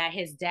love that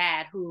his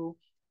dad, who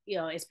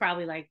is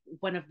probably like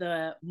one of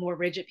the more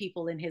rigid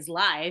people in his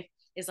life,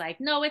 is like,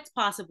 no, it's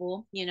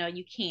possible, you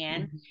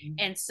can. Mhm.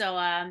 And so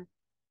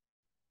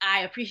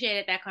I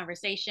appreciated that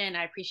conversation.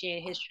 I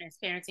appreciated his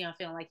transparency on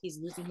feeling like he's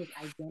losing his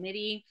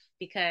identity,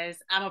 because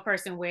I'm a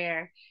person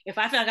where if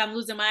I feel like I'm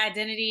losing my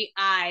identity,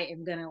 I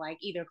am gonna like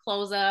either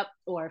close up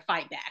or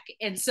fight back.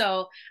 And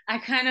so I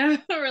kind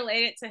of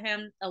related to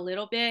him a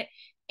little bit.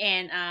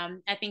 And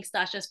I think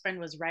Stasha's friend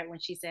was right when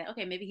she said,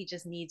 okay, maybe he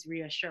just needs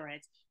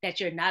reassurance that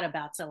you're not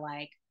about to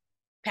like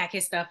pack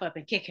his stuff up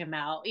and kick him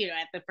out,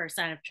 at the first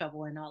sign of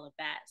trouble and all of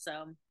that.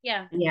 So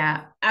yeah.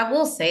 Yeah, I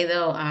will say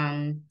though,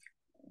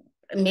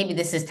 maybe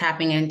this is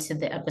tapping into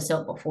the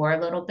episode before a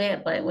little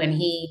bit, but when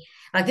he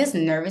like this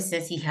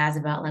nervousness he has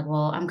about like,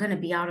 well, I'm gonna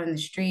be out on the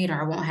street or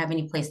I won't have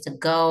any place to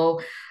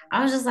go.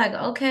 I was just like,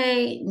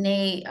 okay,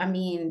 Nate. I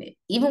mean,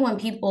 even when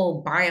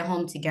people buy a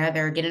home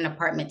together, get an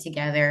apartment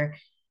together,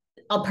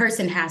 a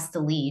person has to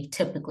leave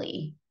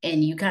typically.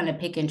 And you kind of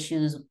pick and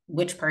choose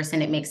which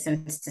person it makes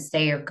sense to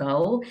stay or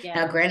go.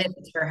 Now, Yeah. granted, if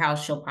it's her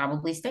house, she'll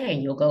probably stay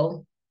and you'll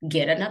go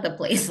get another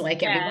place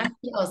like Yeah.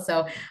 everybody else.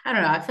 So I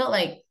don't know. I felt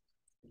like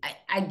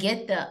I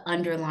get the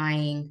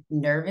underlying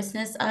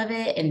nervousness of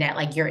it and that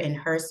like you're in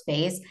her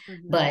space,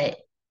 Hmm. but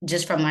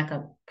just from like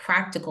a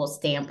practical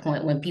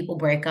standpoint, when people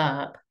break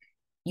up,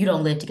 you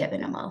don't live together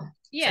no more.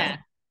 Yeah. So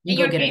you And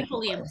go you're get another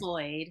gainfully place.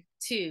 employed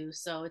too.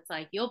 So it's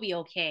like you'll be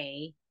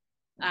okay.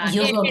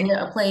 You'll go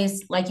get a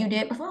place like you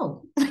did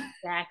before.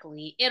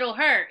 Exactly. It'll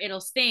hurt,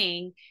 it'll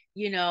sting.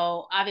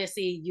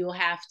 Obviously you'll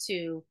have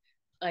to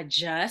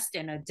adjust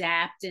and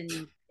adapt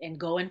and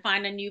go and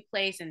find a new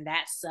place, and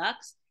that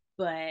sucks,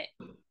 but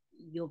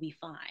you'll be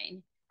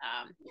fine.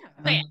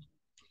 But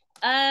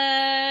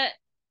Yeah.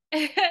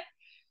 yeah.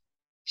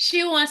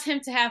 She wants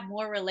him to have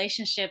more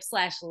relationship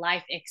slash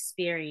life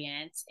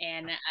experience,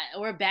 and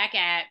we're back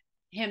at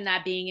him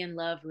not being in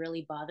love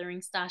really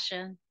bothering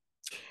Stasha.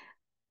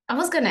 I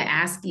was gonna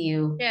ask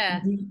you, Yeah.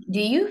 do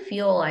you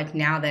feel like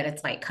now that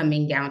it's like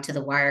coming down to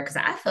the wire? Because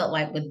I felt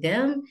like with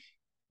them,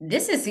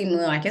 this is seeming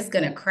like it's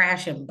gonna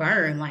crash and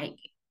burn like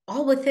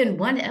all within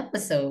one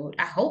episode.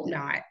 I hope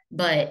not.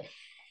 But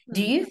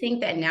do Hmm. you think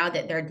that now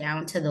that they're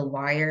down to the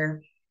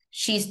wire,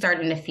 she's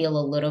starting to feel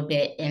a little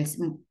bit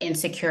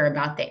insecure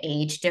about the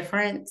age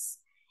difference?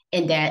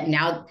 And that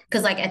now,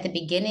 because like at the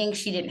beginning,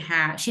 she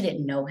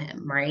didn't know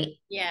him, right?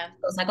 Yeah.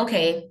 So it's like,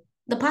 okay,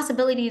 the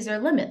possibilities are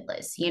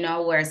limitless,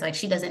 whereas like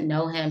she doesn't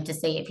know him to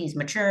say if he's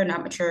mature,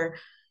 not mature,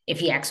 if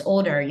he acts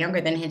older or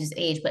younger than his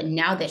age. But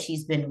now that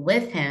she's been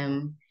with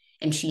him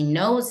and she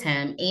knows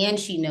him and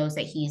she knows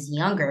that he's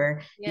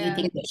younger, do you Yeah.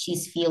 think that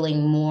she's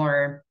feeling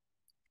more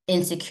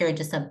insecure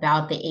just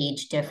about the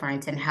age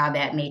difference and how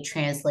that may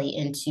translate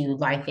into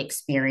life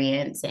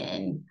experience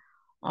and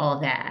all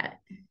that?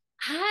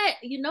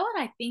 You know what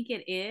I think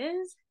it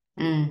is?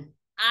 Mm.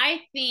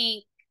 I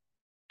think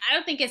I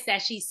don't think it's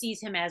that she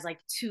sees him as like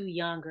too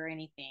young or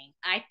anything.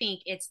 I think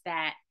it's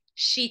that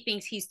she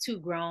thinks he's too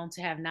grown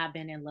to have not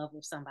been in love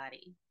with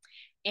somebody.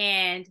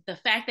 And the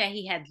fact that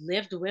he had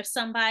lived with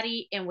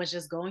somebody and was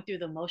just going through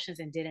the motions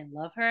and didn't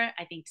love her,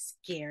 I think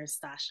scares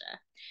Sasha.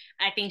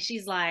 I think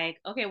she's like,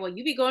 okay, well,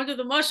 you be going through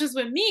the motions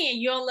with me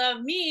and you don't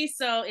love me.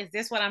 So is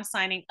this what I'm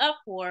signing up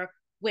for?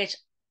 Which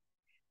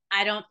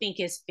I don't think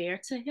is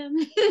fair to him.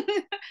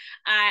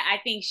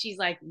 I think she's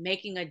like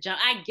making a jump.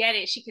 I get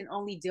it. She can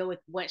only deal with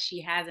what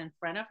she has in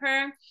front of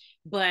her,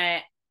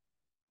 but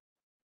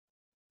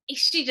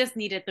she just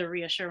needed the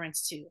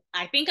reassurance too.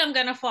 I think I'm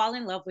gonna fall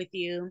in love with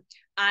you.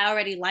 I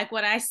already like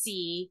what I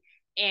see,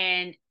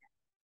 and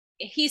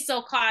he's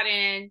so caught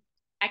in,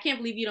 I can't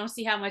believe you don't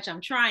see how much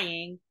I'm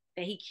trying,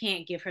 that he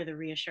can't give her the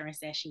reassurance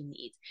that she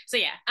needs. So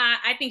yeah,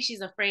 I think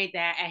she's afraid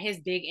that at his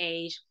big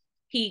age,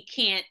 he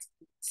can't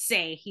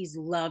say he's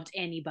loved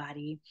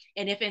anybody.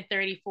 And if in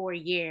 34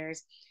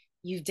 years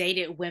you've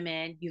dated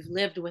women, you've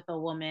lived with a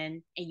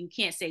woman, and you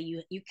can't say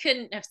you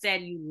couldn't have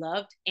said you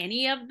loved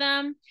any of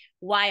them,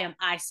 why am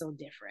I so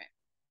different?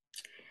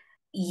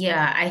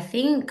 Yeah, I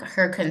think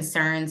her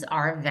concerns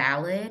are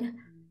valid,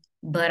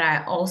 but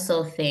I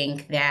also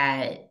think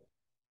that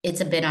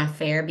it's a bit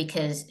unfair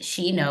because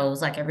she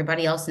knows, like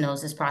everybody else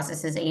knows, this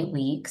process is 8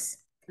 weeks.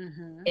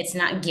 Mm-hmm. It's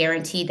not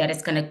guaranteed that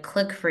it's going to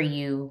click for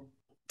you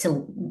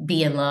to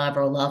be in love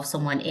or love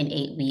someone in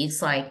 8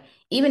 weeks. Like,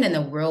 even in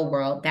the real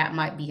world, that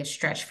might be a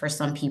stretch for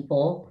some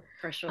people.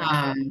 For sure.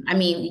 I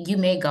mean, you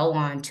may go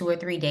on 2 or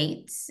 3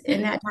 dates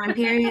in that time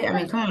period. I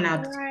mean, come on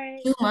now, Right.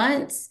 2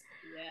 months,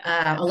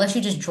 Yeah. unless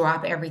you just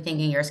drop everything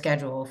in your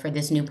schedule for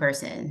this new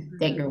person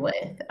that you're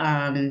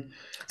Mm-hmm. with.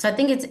 So I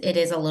think it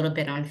is a little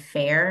bit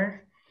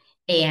unfair,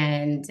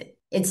 and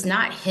it's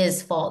not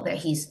his fault that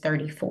he's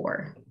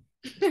 34.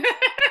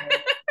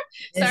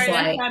 It's Sorry,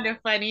 that like sounded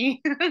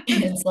funny.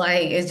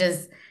 it's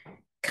just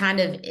kind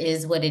of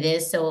is what it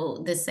is.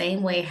 So the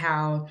same way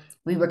how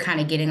we were kind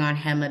of getting on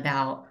him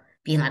about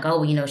being like,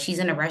 oh, she's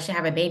in a rush to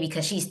have a baby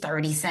because she's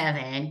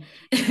 37.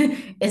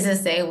 It's the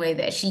same way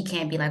that she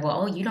can't be like,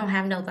 well, oh, you don't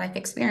have no life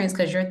experience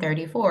because you're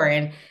 34.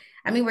 And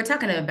I mean, we're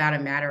talking about a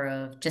matter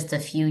of just a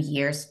few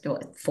years,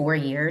 4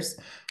 years,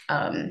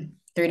 3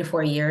 to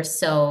 4 years.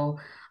 So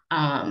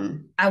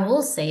I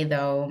will say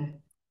though,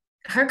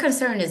 her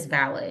concern is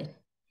valid.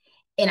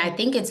 And I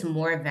think it's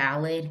more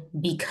valid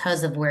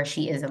because of where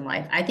she is in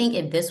life. I think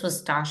if this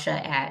was Stasha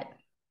at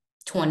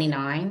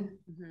 29,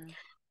 Mm-hmm.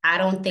 I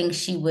don't think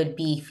she would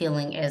be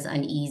feeling as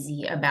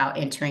uneasy about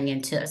entering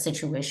into a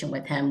situation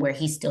with him where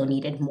he still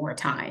needed more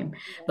time.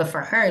 But Yeah.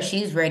 for her,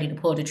 she's ready to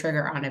pull the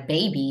trigger on a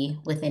baby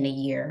within a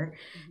year.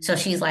 So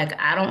Mm-hmm. she's like,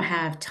 I don't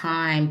have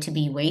time to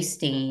be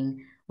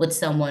wasting with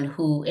someone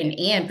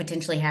and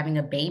potentially having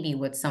a baby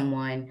with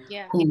someone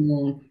Yeah.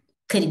 who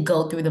could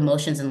go through the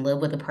motions and live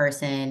with a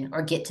person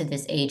or get to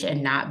this age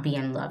and not be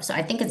in love. So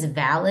I think it's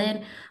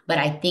valid, but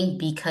I think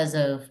because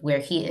of where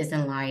he is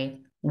in life,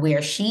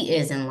 where she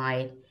is in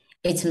life,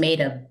 it's made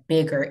a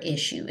bigger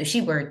issue. If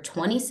she were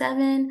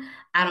 27,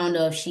 I don't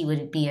know if she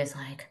would be as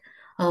like,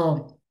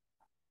 oh,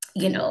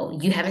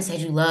 you haven't said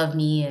you love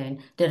me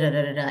and da da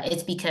da da da.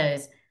 It's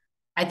because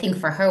I think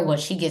for her,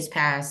 once she gets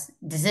past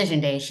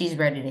decision day, she's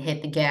ready to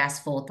hit the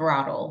gas full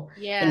throttle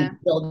Yeah. and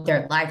build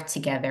their life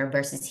together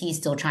versus he's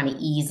still trying to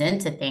ease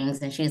into things.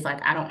 And she's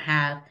like, I don't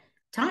have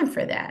time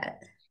for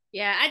that.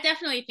 Yeah, I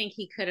definitely think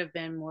he could have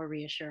been more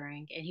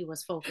reassuring, and he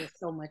was focused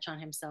so much on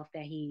himself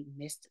that he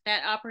missed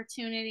that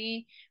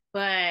opportunity.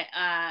 But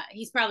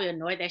he's probably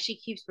annoyed that she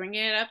keeps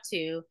bringing it up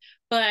too.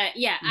 But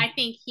yeah, I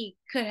think he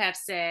could have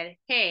said,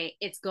 "Hey,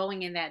 it's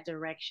going in that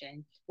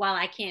direction." While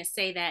I can't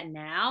say that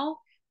now,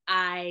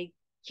 I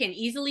can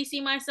easily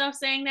see myself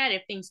saying that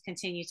if things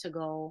continue to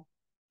go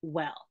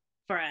well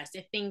for us,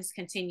 if things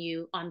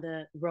continue on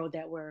the road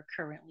that we're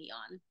currently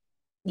on.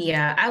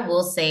 Yeah, I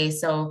will say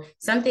so.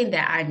 Something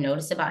that I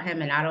noticed about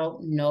him, and I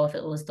don't know if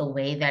it was the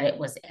way that it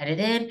was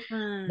edited, but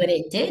Hmm.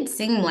 it did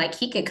seem like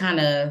he could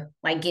kind of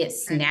like get Right.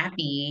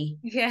 snappy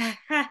Yeah.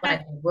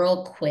 like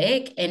real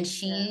quick. And Yeah.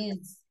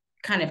 she's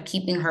kind of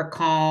keeping her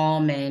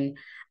calm. And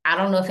I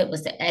don't know if it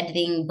was the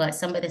editing, but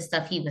some of the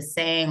stuff he was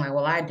saying, like,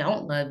 well, I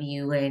don't love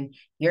you and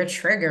you're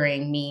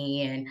triggering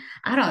me. And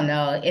I don't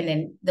know. And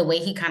then the way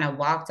he kind of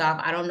walked off,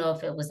 I don't know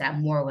if it was that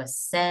more was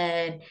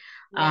said.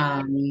 Yeah.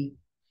 Um,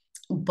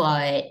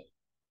 but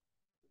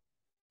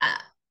I,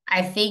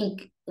 I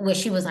think where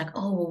she was like,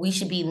 oh, well, we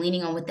should be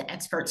leaning on what the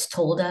experts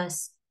told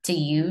us to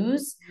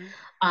use,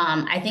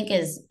 Mhm. I think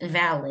is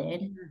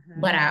valid.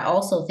 But Mhm. I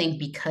also think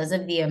because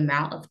of the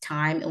amount of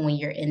time and when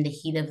you're in the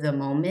heat of the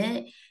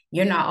moment,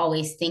 you're not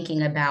always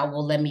thinking about,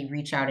 well, let me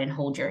reach out and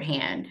hold your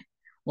hand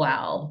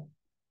while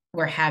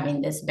we're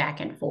having this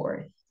back and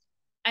forth.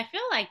 I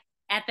feel like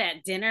at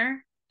that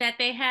dinner that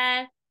they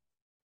had,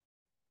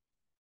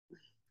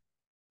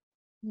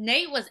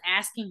 Nate was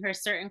asking her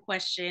certain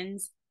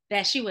questions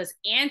that she was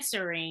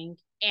answering.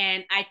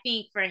 And I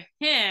think for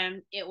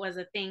him, it was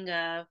a thing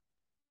of,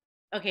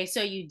 okay,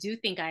 so you do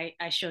think I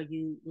show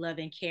you love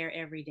and care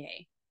every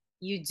day.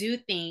 You do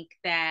think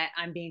that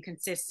I'm being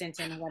consistent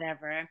and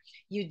whatever.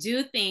 You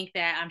do think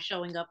that I'm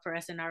showing up for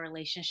us in our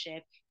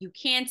relationship. You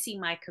can see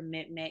my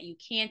commitment. You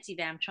can see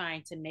that I'm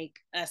trying to make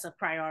us a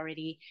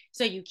priority.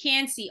 So you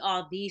can see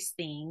all these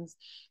things.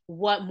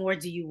 What more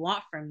do you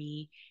want from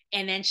me?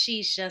 And then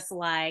she's just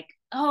like,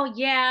 oh,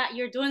 yeah,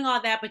 you're doing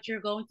all that, but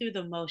you're going through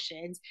the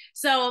motions.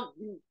 So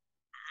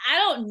I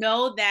don't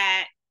know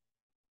that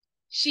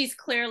she's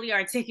clearly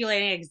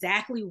articulating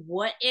exactly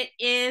what it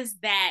is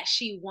that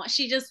she wants.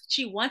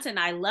 She wants an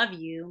I love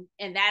you,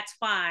 and that's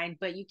fine,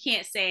 but you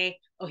can't say,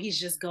 oh, he's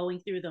just going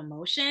through the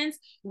motions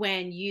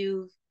when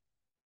you've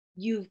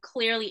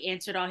clearly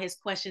answered all his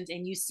questions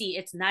and you see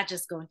it's not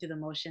just going through the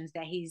motions,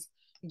 that he's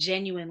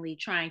genuinely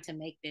trying to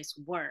make this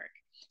work.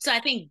 So I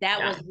think that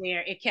was Yeah.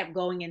 where it kept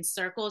going in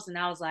circles. And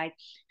I was like,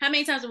 how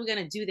many times are we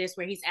going to do this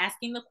where he's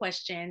asking the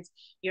questions,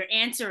 you're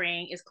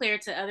answering, it's clear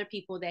to other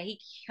people that he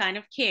kind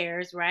of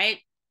cares, right?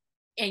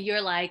 And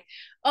you're like,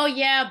 oh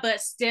yeah,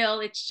 but still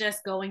it's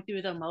just going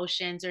through the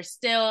motions, or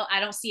still I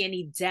don't see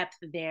any depth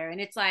there. And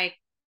it's like,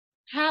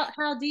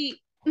 how deep?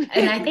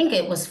 And I think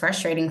it was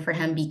frustrating for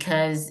him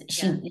because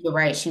Yeah. you're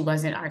right, she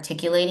wasn't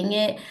articulating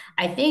it.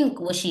 I think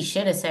what she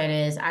should have said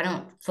is, I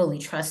don't fully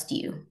trust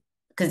you.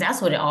 Because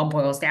that's what it all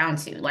boils down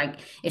to.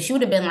 Like, if she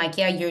would have been like,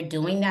 yeah, you're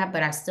doing that,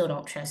 but I still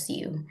don't trust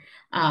you.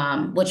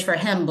 Which for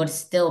him would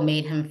still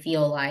made him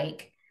feel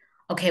like,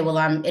 okay, well,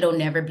 it'll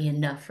never be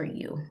enough for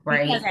you, Because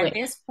right? at Which,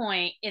 this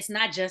point it's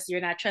not just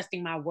you're not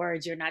trusting my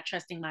words, you're not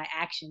trusting my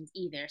actions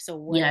either. So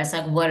what yeah, else? it's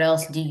like, what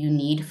else do you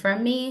need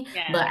from me? But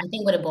Yeah. I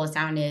think what it boils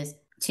down is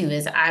to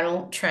is I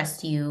don't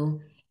trust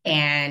you,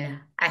 and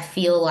I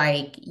feel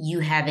like you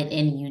have it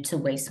in you to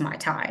waste my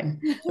time,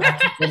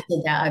 like you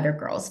wasted that other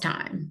girl's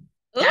time.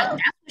 That's Ooh.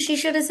 what she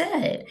should have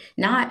said.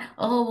 Not,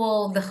 oh,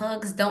 well, the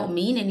hugs don't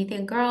mean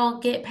anything. Girl,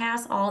 get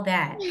past all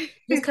that.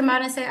 Just come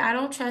out and say, I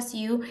don't trust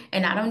you,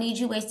 and I don't need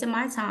you wasting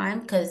my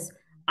time because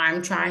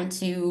I'm trying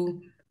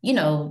to,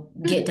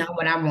 get done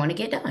what I want to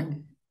get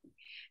done.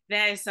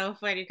 That is so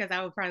funny because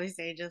I would probably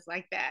say just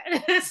like that.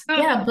 So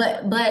Yeah,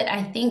 but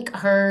I think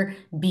her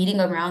beating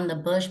around the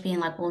bush,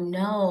 being like, well,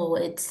 no,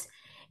 it's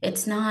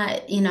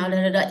not, da,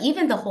 da, da.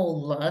 Even the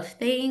whole love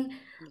thing,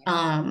 yeah.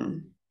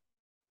 um,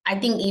 I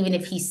think even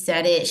if he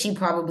said it, she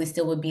probably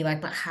still would be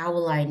like, but how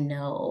will I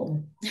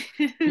know?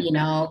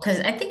 Because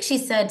I think she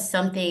said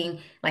something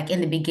like in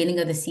the beginning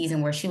of the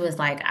season where she was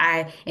like,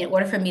 in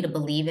order for me to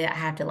believe it, I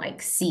have to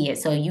like see it.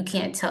 So you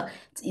can't tell,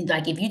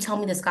 like, if you tell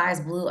me the sky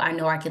is blue, I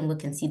know I can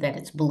look and see that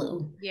it's blue.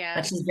 Like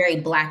Yeah. she's very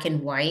black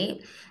and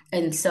white.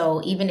 And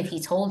so even if he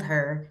told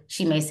her,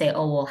 she may say,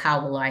 oh, well,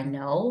 how will I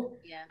know?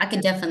 Yeah. I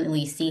could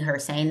definitely see her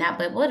saying that.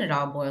 But what it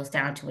all boils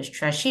down to is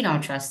trust. She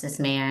don't trust this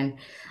man,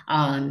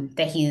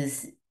 that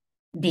he's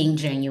being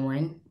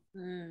genuine.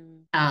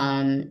 Mm.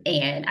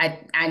 And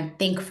I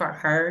think for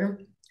her,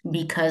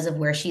 because of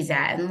where she's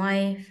at in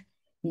life,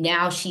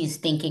 now she's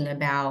thinking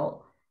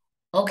about,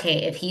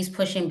 okay, if he's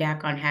pushing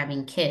back on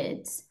having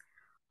kids,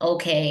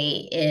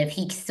 okay, if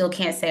he still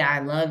can't say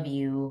I love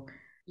you,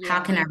 how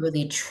Yeah. can I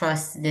really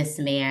trust this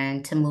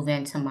man to move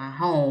into my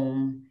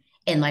home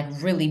and like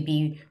really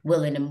be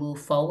willing to move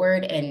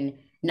forward and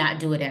not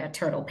do it at a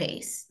turtle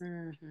pace?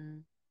 Hmm.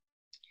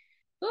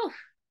 Ooh.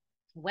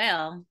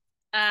 Well.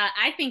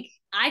 I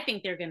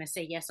think they're gonna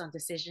say yes on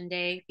decision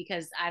day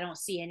because I don't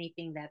see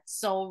anything that's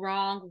so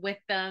wrong with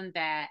them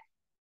that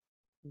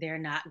they're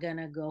not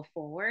gonna go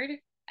forward.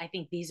 I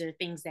think these are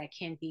things that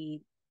can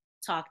be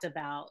talked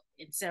about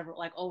in several,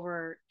 like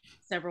over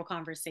several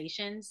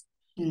conversations,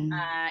 Mm.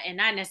 and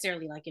not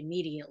necessarily like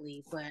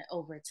immediately, but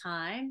over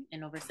time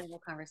and over several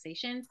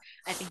conversations,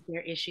 I think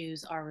their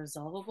issues are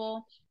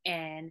resolvable.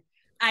 And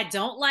I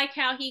don't like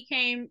how he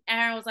came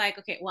and I was like,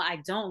 okay, well, I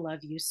don't love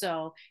you.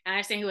 So I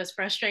understand he was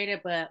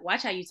frustrated, but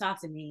watch how you talk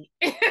to me.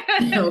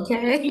 You're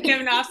Okay.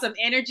 giving off some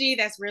energy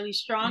that's really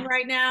strong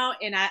right now.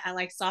 And I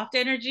like soft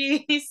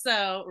energy.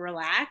 So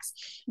relax.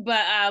 But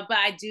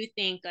I do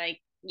think like,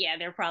 yeah,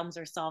 their problems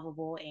are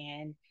solvable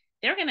and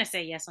they're gonna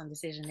say yes on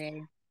decision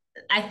day.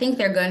 I think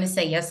they're going to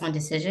say yes on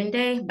decision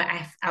day, but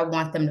I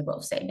want them to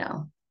both say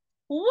no.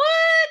 What?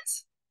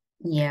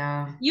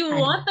 Yeah, You I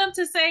do. want them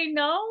to say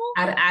no?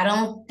 I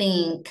don't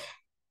think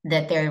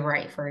that they're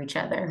right for each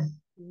other.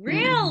 Mm-mm.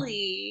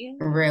 Really?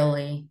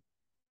 Really.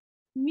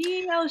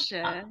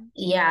 Miosha.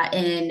 Yeah,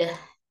 and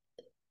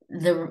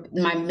the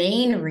my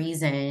main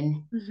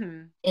reason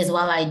Hmm. is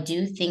while I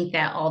do think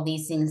that all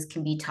these things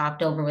can be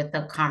talked over with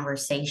a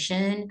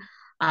conversation,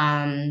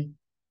 um,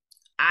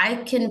 I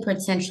can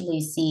potentially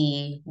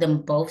see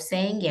them both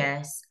saying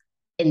yes,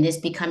 and this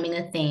becoming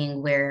a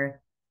thing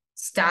where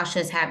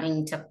Stasha's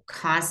having to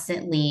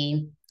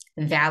constantly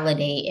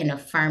validate and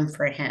affirm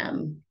for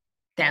him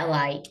that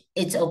like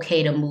it's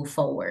okay to move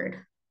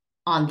forward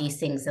on these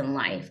things in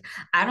life.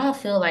 I don't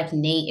feel like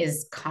Nate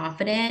is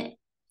confident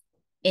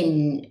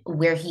in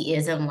where he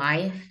is in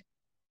life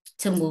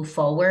to move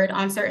forward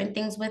on certain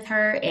things with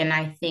her. And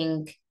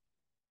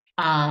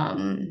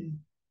um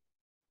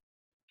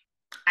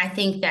I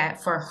think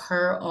that for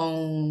her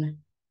own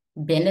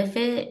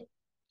benefit,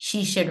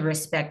 she should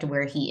respect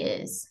where he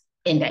is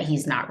and that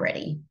he's not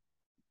ready.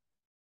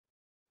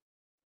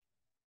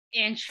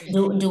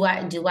 Interesting. Do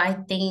I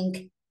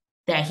think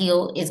that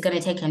he'll is going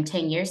to take him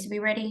 10 years to be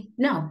ready?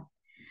 No.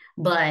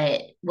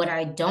 But what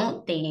I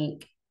don't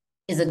think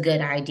is a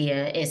good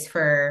idea is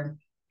for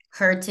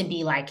her to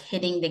be like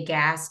hitting the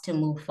gas to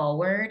move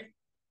forward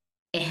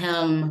and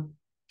him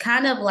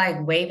kind of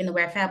like waving the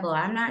red flag, well,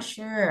 I'm not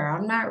sure,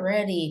 I'm not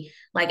ready.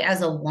 Like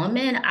as a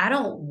woman, I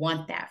don't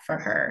want that for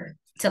her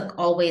to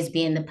always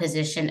be in the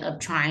position of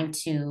trying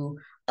to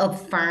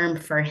affirm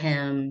for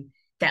him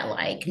that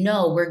like,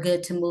 no, we're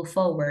good to move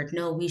forward.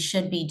 No, we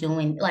should be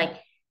doing like,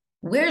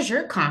 where's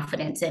your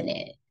confidence in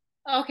it?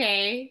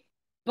 Okay.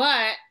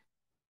 But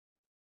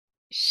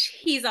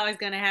he's always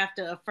going to have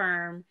to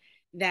affirm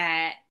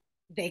that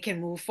they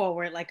can move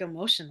forward like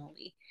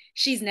emotionally.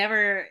 She's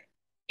never,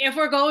 if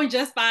we're going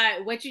just by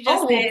what you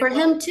just Oh, well, said, for what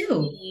him we've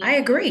too. I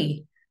seen,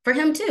 agree. For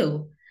him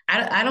too.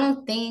 I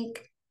don't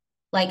think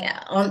like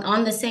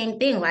on the same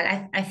thing.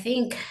 Like I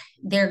think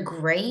they're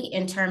great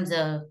in terms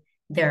of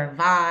their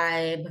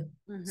vibe,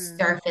 mm-hmm.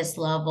 surface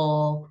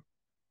level,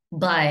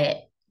 but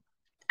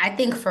I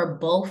think for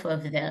both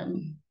of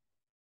them,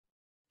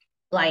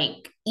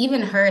 like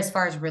even her as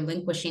far as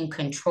relinquishing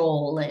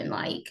control and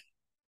like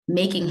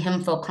making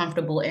him feel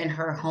comfortable in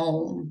her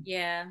home.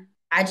 Yeah.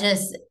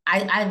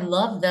 I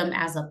love them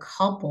as a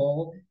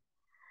couple.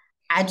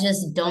 I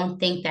just don't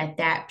think that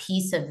that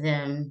piece of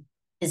them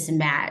is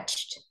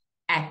matched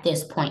at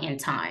this point in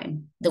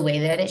time the way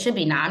that it should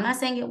be. Now, I'm not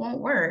saying it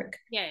won't work.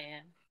 Yeah. Yeah.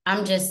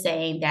 I'm just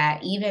saying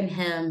that even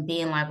him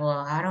being like, well,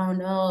 I don't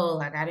know,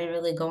 like I didn't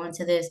really go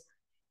into this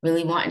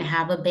really wanting to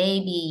have a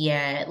baby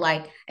yet.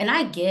 Like, and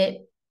I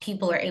get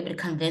people are able to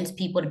convince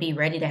people to be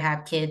ready to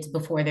have kids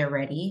before they're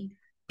ready.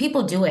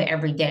 People do it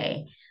every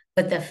day.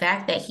 But the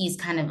fact that he's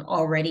kind of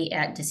already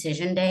at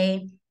decision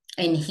day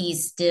and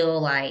he's still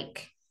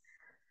like,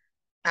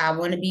 I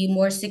want to be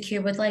more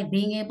secure with like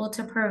being able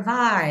to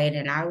provide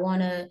and I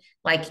want to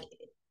like he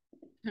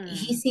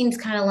Hmm. seems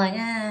kind of like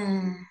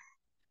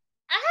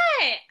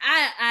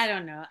I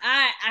don't know.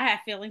 I have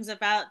feelings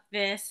about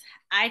this.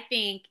 I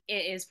think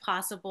it is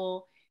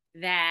possible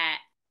that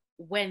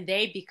when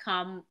they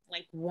become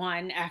like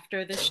one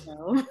after the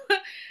show,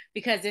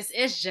 because this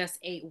is just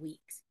 8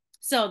 weeks.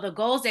 So the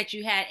goals that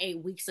you had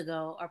 8 weeks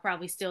ago are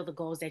probably still the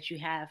goals that you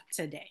have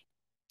today,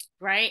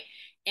 right?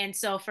 And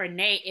so for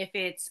Nate, if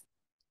it's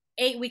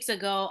 8 weeks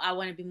ago, I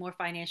want to be more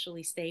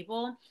financially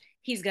stable,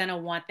 he's going to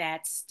want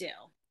that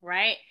still,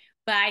 right?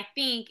 But I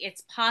think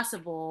it's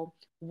possible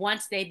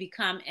once they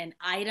become an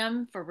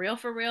item for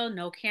real,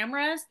 no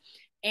cameras,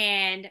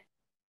 and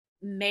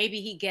maybe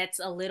he gets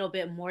a little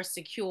bit more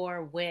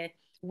secure with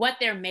what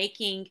they're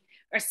making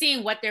or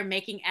seeing what they're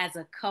making as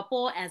a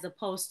couple as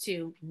opposed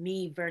to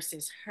me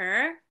versus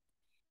her,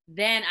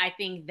 then I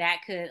think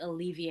that could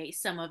alleviate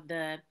some of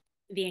the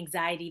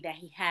anxiety that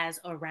he has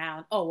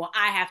around, oh, well,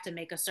 I have to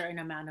make a certain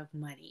amount of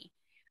money.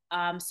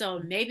 So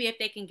maybe if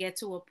they can get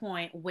to a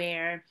point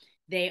where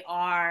they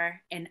are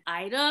an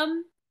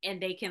item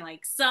and they can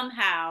like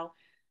somehow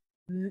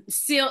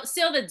seal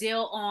the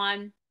deal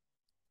on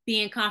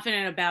being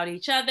confident about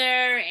each other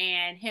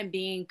and him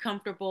being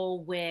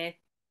comfortable with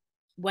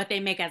what they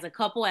make as a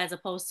couple as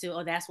opposed to,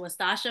 oh, that's what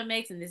Stasha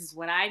makes and this is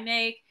what I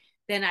make,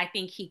 then I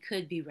think he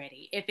could be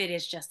ready if it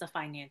is just a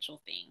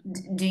financial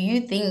thing. Do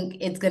you think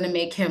it's going to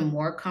make him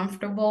more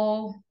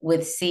comfortable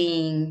with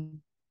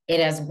seeing it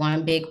as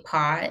one big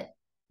pot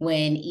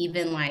when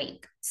even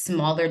like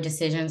smaller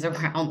decisions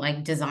around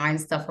like design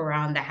stuff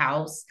around the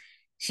house,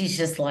 she's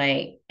just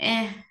like,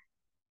 eh.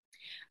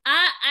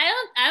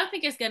 I don't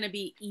think it's gonna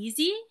be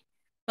easy,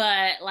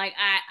 but like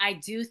I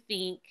do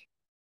think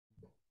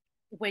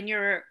when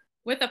you're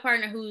with a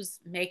partner who's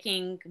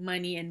making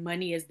money and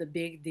money is the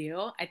big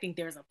deal, I think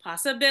there's a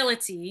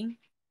possibility,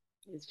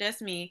 it's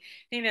just me,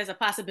 I think there's a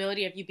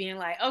possibility of you being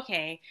like,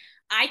 okay,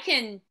 I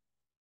can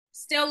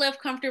still live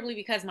comfortably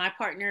because my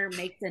partner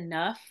makes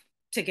enough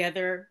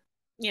together,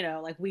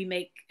 like we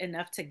make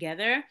enough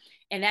together.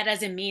 And that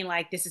doesn't mean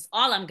like this is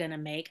all I'm gonna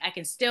make. I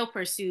can still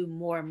pursue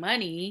more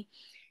money.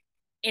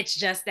 It's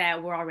just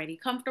that we're already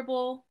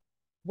comfortable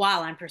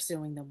while I'm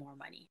pursuing the more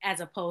money,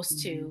 as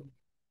opposed to Mhm.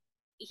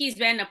 he's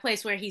been in a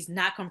place where he's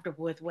not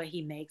comfortable with what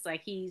he makes.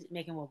 Like he's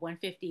making what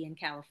 150 in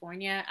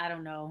California. I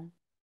don't know.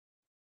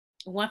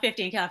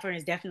 150 in California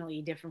is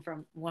definitely different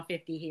from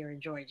 150 here in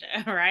Georgia,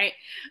 right?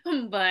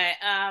 But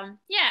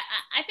yeah,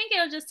 I think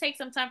it'll just take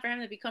some time for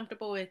him to be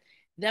comfortable with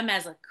them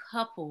as a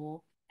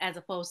couple, as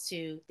opposed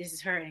to this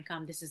is her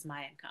income, this is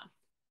my income.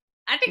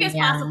 I think it's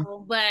Yeah.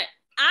 possible, but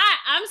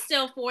I'm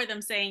still for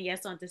them saying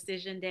yes on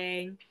decision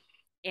day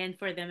and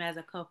for them as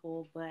a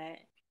couple. But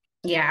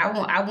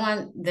Yeah, I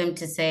want them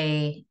to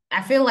say,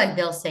 I feel like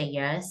they'll say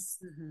yes,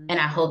 mhm, and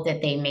I hope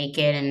that they make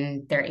it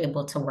and they're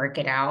able to work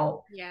it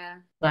out. yeah,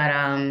 But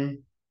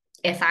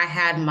if I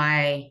had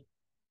my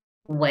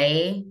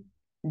way,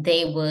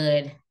 they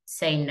would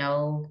say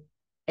no,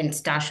 and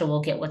Stasha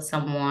will get with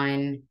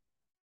someone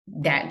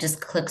that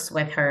just clicks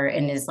with her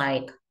and is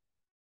like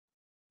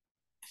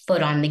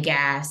foot on the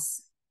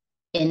gas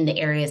in the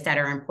areas that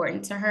are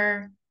important to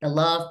her, the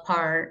love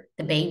part,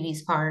 the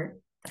babies part,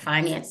 the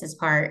finances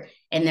part.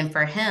 And then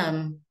for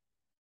him,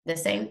 the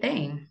same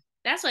thing.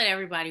 that's what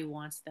everybody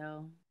wants,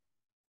 though.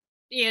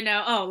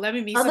 Oh, let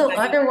me meet Although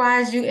somebody.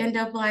 otherwise you end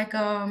up like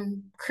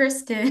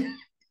Kristen.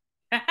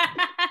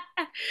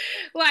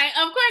 Like,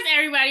 of course,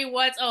 everybody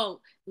wants. Oh,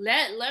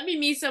 let me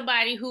meet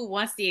somebody who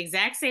wants the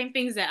exact same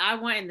things that I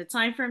want in the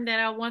time frame that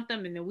I want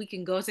them, and then we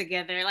can go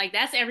together. Like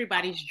that's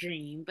everybody's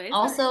dream, but it's not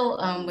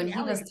Also, when he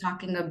was reality.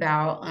 talking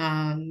about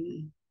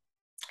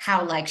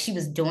how like she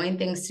was doing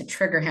things to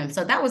trigger him.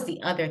 So that was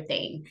the other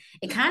thing.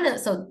 It kind of,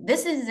 so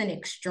this is an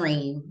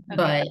extreme, Okay.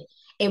 but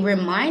it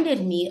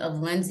reminded me of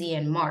Lindsay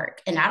and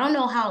Mark. And I don't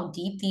know how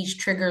deep these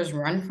triggers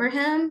run for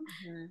him,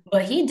 Mhm.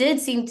 but he did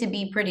seem to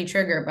be pretty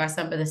triggered by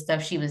some of the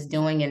stuff she was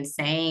doing and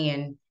saying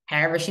and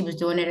however she was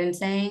doing it and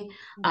saying.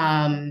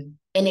 Mhm.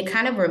 And it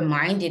kind of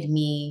reminded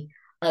me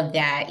of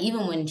that,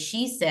 even when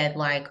she said,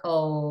 like,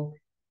 oh,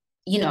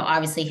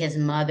 obviously his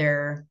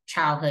mother,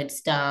 childhood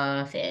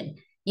stuff, and,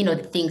 the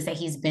things that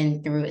he's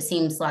been through. It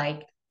seems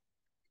like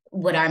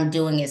what I'm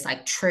doing is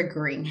like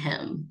triggering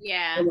him.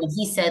 Yeah. And when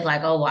he said,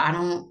 like, oh, well, I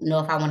don't know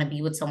if I want to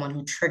be with someone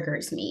who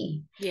triggers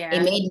me, it Yeah.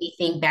 made me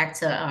think back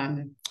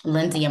to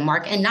Lindsay and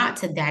Mark, and not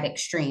to that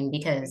extreme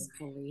because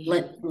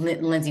Thankfully.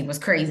 Lindsay was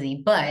crazy,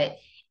 but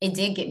it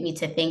did get me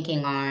to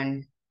thinking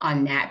on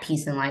that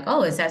piece and like,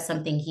 oh, is that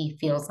something he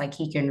feels like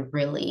he can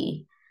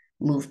really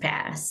move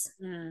past?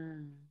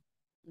 Mm.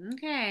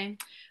 Okay.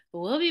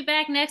 We'll be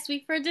back next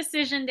week for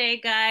Decision Day,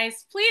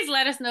 guys. Please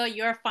let us know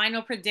your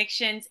final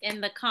predictions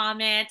in the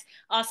comments.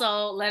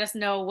 Also, let us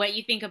know what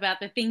you think about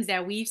the things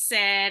that we've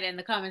said and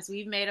the comments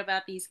we've made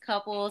about these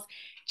couples.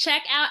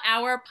 Check out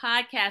our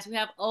podcast. We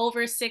have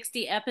over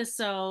 60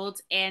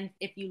 episodes. And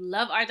if you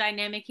love our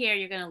dynamic here,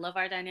 you're going to love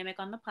our dynamic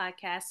on the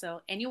podcast.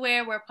 So,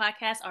 anywhere where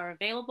podcasts are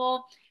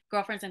available,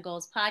 Girlfriends and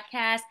Goals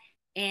podcast,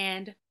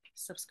 and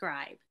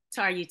subscribe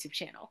to our YouTube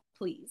channel,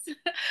 please.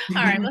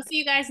 All right, we'll see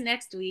you guys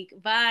next week.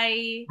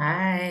 Bye.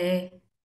 Bye.